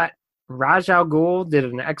 I thought Ra's al Ghul did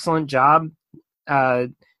an excellent job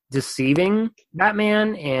deceiving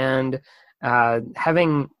Batman and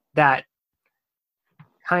having that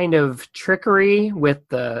kind of trickery with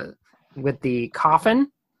the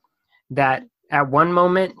coffin, that at one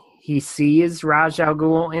moment he sees Ra's al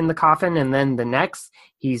Ghul in the coffin and then the next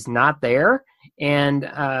he's not there. And,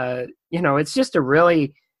 it's just a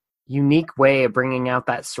really unique way of bringing out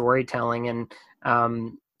that storytelling. And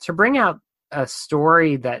to bring out a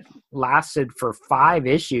story that lasted for 5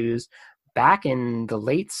 issues back in the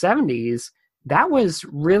late 70s, that was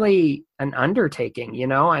really an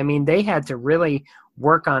undertaking, I mean, they had to really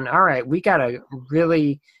work on, all right, we got to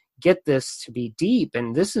really get this to be deep.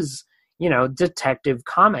 And this is, Detective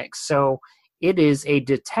Comics. So it is a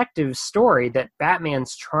detective story that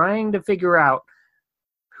Batman's trying to figure out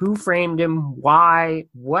who framed him, why,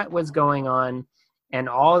 what was going on, and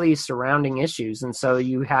all these surrounding issues. And so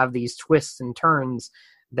you have these twists and turns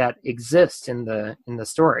that exist in the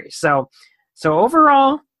story. So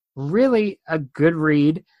overall, really a good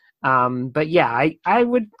read. But yeah, I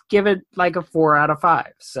would give it like a 4 out of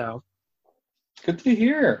 5. So good to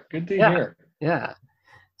hear. Yeah.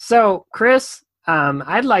 So Chris,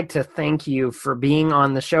 I'd like to thank you for being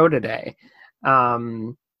on the show today.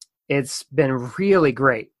 It's been really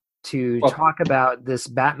great to talk about this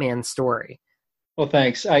Batman story. Well,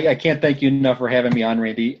 thanks. I can't thank you enough for having me on,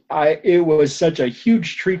 Randy. It was such a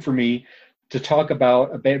huge treat for me to talk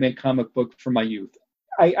about a Batman comic book from my youth.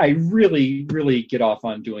 I really, really get off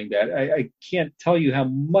on doing that. I can't tell you how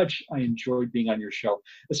much I enjoyed being on your show,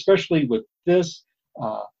 especially with this,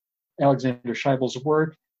 Alexander Schiebel's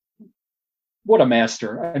work. What a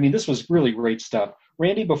master. I mean, this was really great stuff.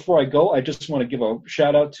 Randy, before I go, I just want to give a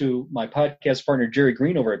shout out to my podcast partner, Jerry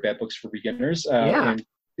Green, over at Bat Books for Beginners. And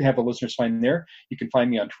have the listeners find there. You can find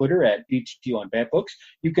me on Twitter at BTU on Batbooks.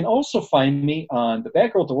 You can also find me on the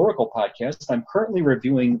Batgirl to Oracle podcast. I'm currently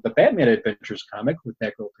reviewing the Batman Adventures comic with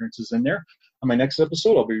Batgirl appearances in there. On my next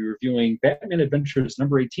episode, I'll be reviewing Batman Adventures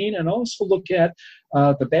number 18 and also look at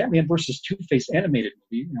the Batman versus Two-Face animated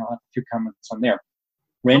movie. I'll have a few comments on there.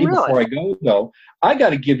 Randy, before I go, though, I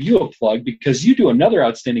got to give you a plug because you do another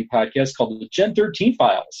outstanding podcast called the Gen 13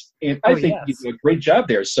 Files. And I think you do a great job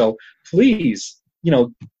there. So please,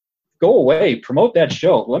 go away, promote that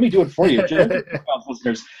show. Let me do it for you. Gen 13 Files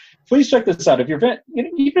listeners, please check this out. If you're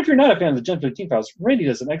even if you're not a fan of the Gen 13 Files, Randy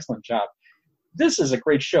does an excellent job. This is a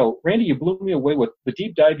great show. Randy, you blew me away with the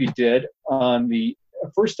deep dive you did on the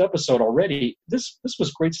first episode already. This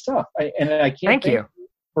was great stuff. I can't thank you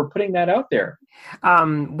for putting that out there.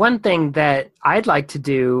 One thing that I'd like to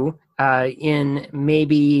do in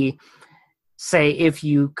maybe, say, if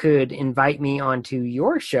you could invite me onto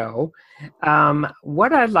your show,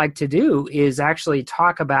 what I'd like to do is actually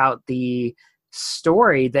talk about the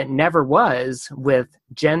story that never was with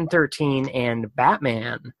Gen 13 and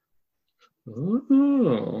Batman.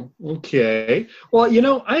 Oh, okay.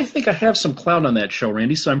 Well, I think I have some clout on that show,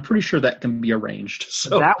 Randy, so I'm pretty sure that can be arranged.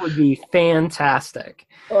 So That would be fantastic.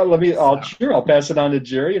 I'll pass it on to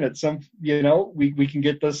Jerry, and at some, we can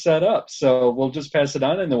get this set up. So we'll just pass it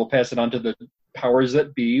on, and then we'll pass it on to the powers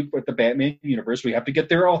that be with the Batman universe. We have to get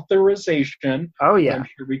their authorization. Oh yeah. I'm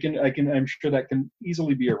sure I'm sure that can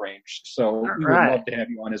easily be arranged. So we would love to have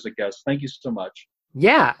you on as a guest. Thank you so much.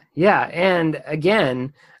 Yeah. And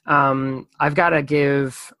again, I've got to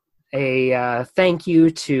give a thank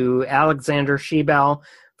you to Alexander Schiebel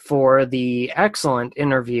for the excellent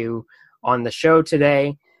interview on the show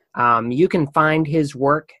today. You can find his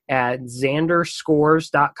work at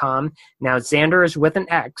xanderscores.com. Now, Xander is with an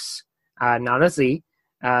X, not a Z.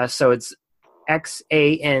 So it's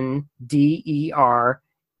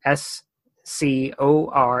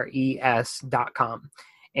XANDERSCORES.com.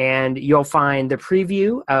 And you'll find the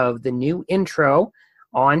preview of the new intro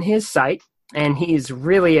on his site, and he's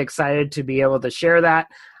really excited to be able to share that.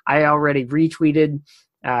 I already retweeted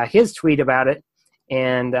his tweet about it.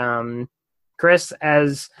 And Chris,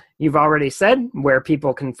 as you've already said, where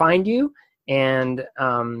people can find you. And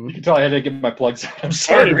you can tell I had to get my plugs out. I'm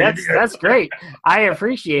sorry. Hey, that's great. I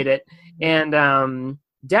appreciate it. And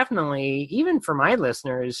definitely, even for my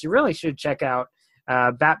listeners, you really should check out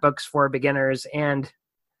Bat Books for Beginners. And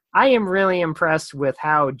I am really impressed with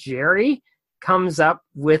how Jerry comes up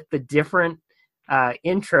with the different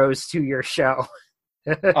intros to your show.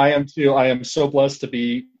 I am too. I am so blessed to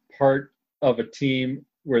be part of a team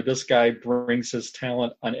where this guy brings his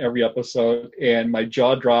talent on every episode, and my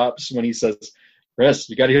jaw drops when he says, Chris,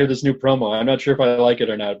 you got to hear this new promo. I'm not sure if I like it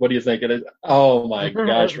or not. What do you think? Oh my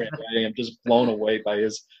gosh, Randy, I am just blown away by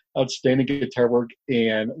his outstanding guitar work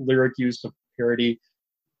and lyric use of parody,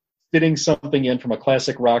 fitting something in from a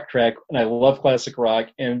classic rock track. And I love classic rock,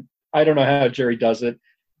 and I don't know how Jerry does it.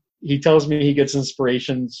 He tells me he gets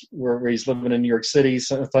inspirations where he's living in New York City.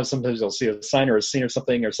 Sometimes he'll see a sign or a scene or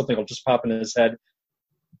something will just pop in his head.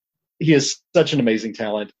 He is such an amazing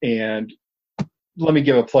talent, and let me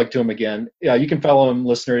give a plug to him again. Yeah, you can follow him,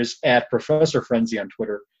 listeners, at Professor Frenzy on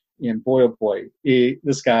Twitter. And boy, oh boy,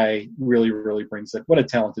 this guy really, really brings it. What a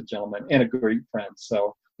talented gentleman and a great friend.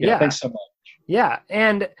 So, yeah. Thanks so much. Yeah,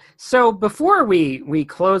 and so before we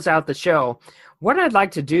close out the show, what I'd like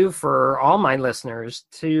to do for all my listeners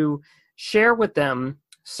to share with them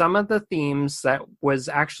some of the themes that was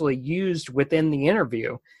actually used within the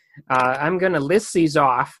interview. I'm going to list these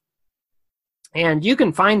off. And you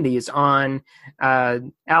can find these on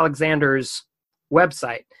Alexander's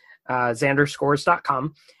website,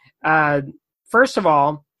 xanderscores.com. First of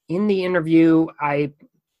all, in the interview, I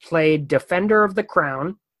played Defender of the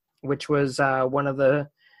Crown, which was one of the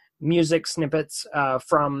music snippets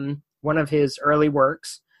from one of his early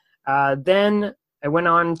works. Then I went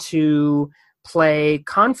on to play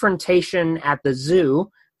Confrontation at the Zoo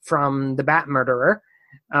from The Bat Murderer.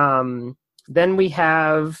 Then we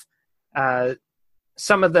have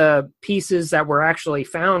some of the pieces that were actually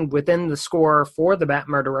found within the score for The Bat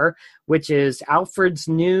Murderer, which is Alfred's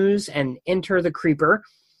News and Enter the Creeper,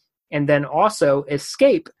 and then also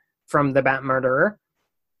Escape from The Bat Murderer.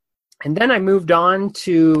 And then I moved on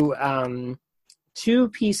to two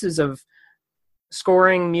pieces of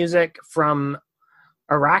scoring music from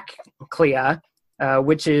Arachclia,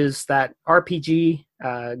 which is that RPG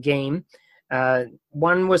game.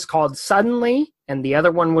 One was called Suddenly, and the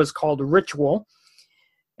other one was called Ritual.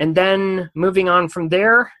 And then moving on from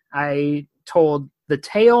there, I told the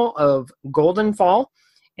tale of Goldenfall,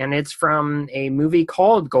 and it's from a movie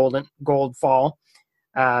called Goldfall,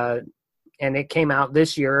 and it came out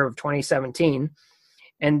this year of 2017.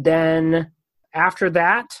 And then after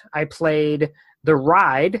that, I played The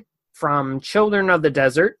Ride from Children of the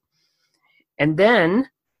Desert. And then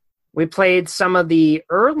we played some of the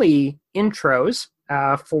early intros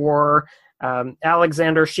for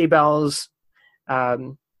Alexander Schiebel's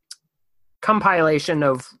compilation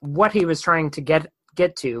of what he was trying to get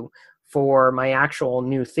to for my actual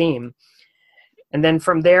new theme. And then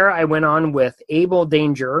from there, I went on with Able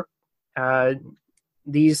Danger.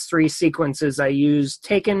 These three sequences I used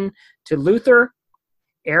Taken to Luther,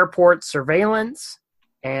 Airport Surveillance,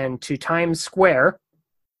 and to Times Square.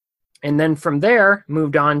 And then from there,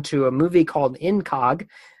 moved on to a movie called Incog,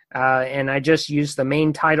 and I just used the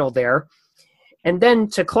main title there. And then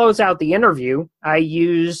to close out the interview, I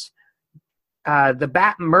used the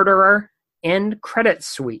Bat Murderer end credit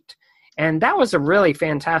suite. And that was a really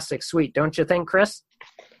fantastic suite, don't you think, Chris?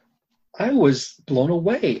 I was blown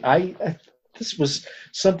away. This was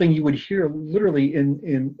something you would hear literally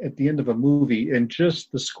in at the end of a movie, and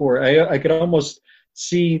just the score. I could almost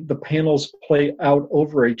see the panels play out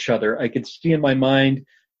over each other. I could see in my mind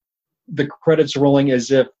the credits rolling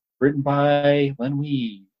as if written by Len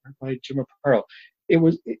Wein, written by Jim Aparo.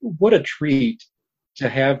 What a treat to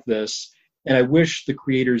have this, and I wish the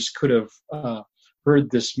creators could have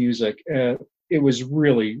heard this music. It was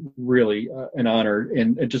really, really an honor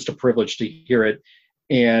and just a privilege to hear it.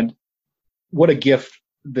 And what a gift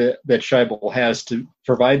that Schiebel has to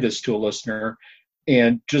provide this to a listener,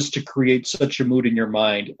 and just to create such a mood in your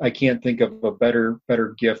mind. I can't think of a better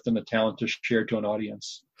gift than the talent to share to an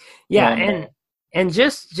audience. Yeah, and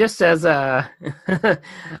just as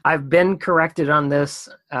I've been corrected on this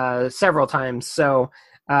several times, so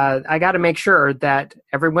I got to make sure that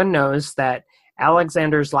everyone knows that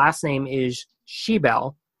Alexander's last name is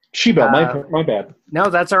Schiebel. Schiebel, my bad. No,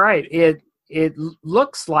 that's all right. It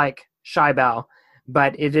looks like Schiebel,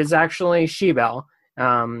 but it is actually Schiebel.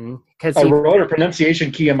 Because I wrote a pronunciation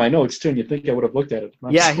key on my notes too, and you'd think I would have looked at it.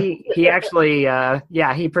 Yeah, he actually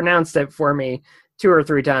he pronounced it for me 2 or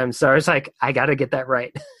 3 times. So I was like, I got to get that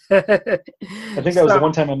right. I think that was the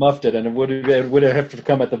one time I muffed it, and it would have to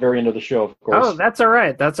come at the very end of the show, of course. Oh, that's all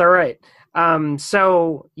right. That's all right.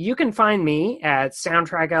 So you can find me at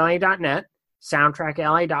soundtrackalley.net,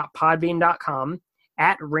 soundtrackalley.podbean.com,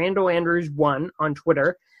 at Randall Andrews 1 on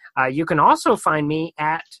Twitter. You can also find me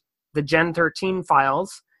at the Gen 13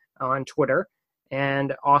 Files on Twitter,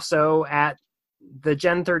 and also at the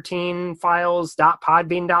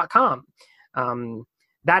gen13files.podbean.com.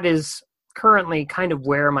 That is currently kind of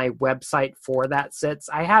where my website for that sits.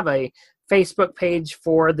 I have a Facebook page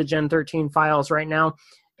for the Gen 13 Files right now,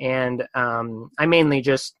 and I mainly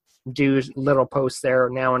just do little posts there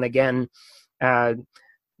now and again.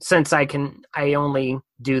 Since I only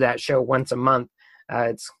do that show once a month,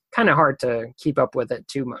 it's kind of hard to keep up with it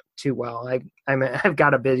too well. I've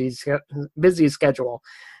got a busy schedule.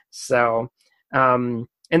 So, and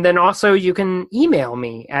then also you can email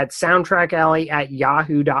me at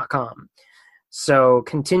soundtrackalley@yahoo.com. So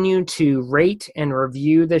continue to rate and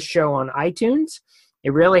review this show on iTunes.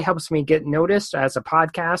 It really helps me get noticed as a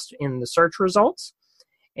podcast in the search results.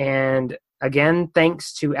 And again,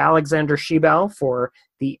 thanks to Alexander Schiebel for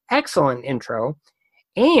the excellent intro.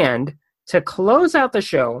 And to close out the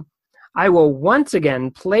show, I will once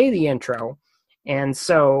again play the intro. And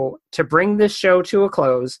so to bring this show to a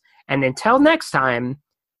close, and until next time,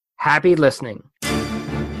 happy listening.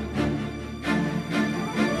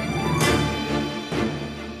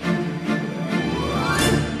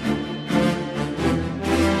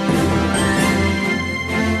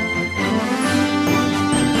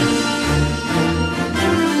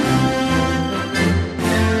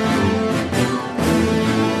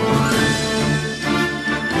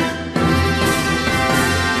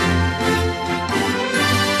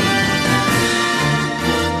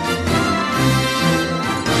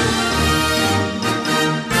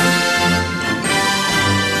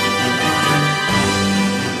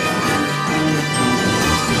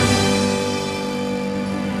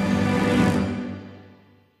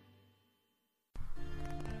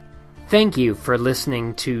 Thank you for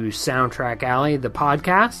listening to Soundtrack Alley, the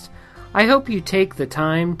podcast. I hope you take the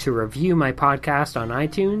time to review my podcast on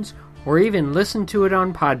iTunes or even listen to it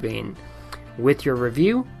on Podbean. With your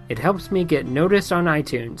review, it helps me get noticed on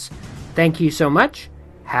iTunes. Thank you so much.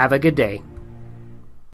 Have a good day.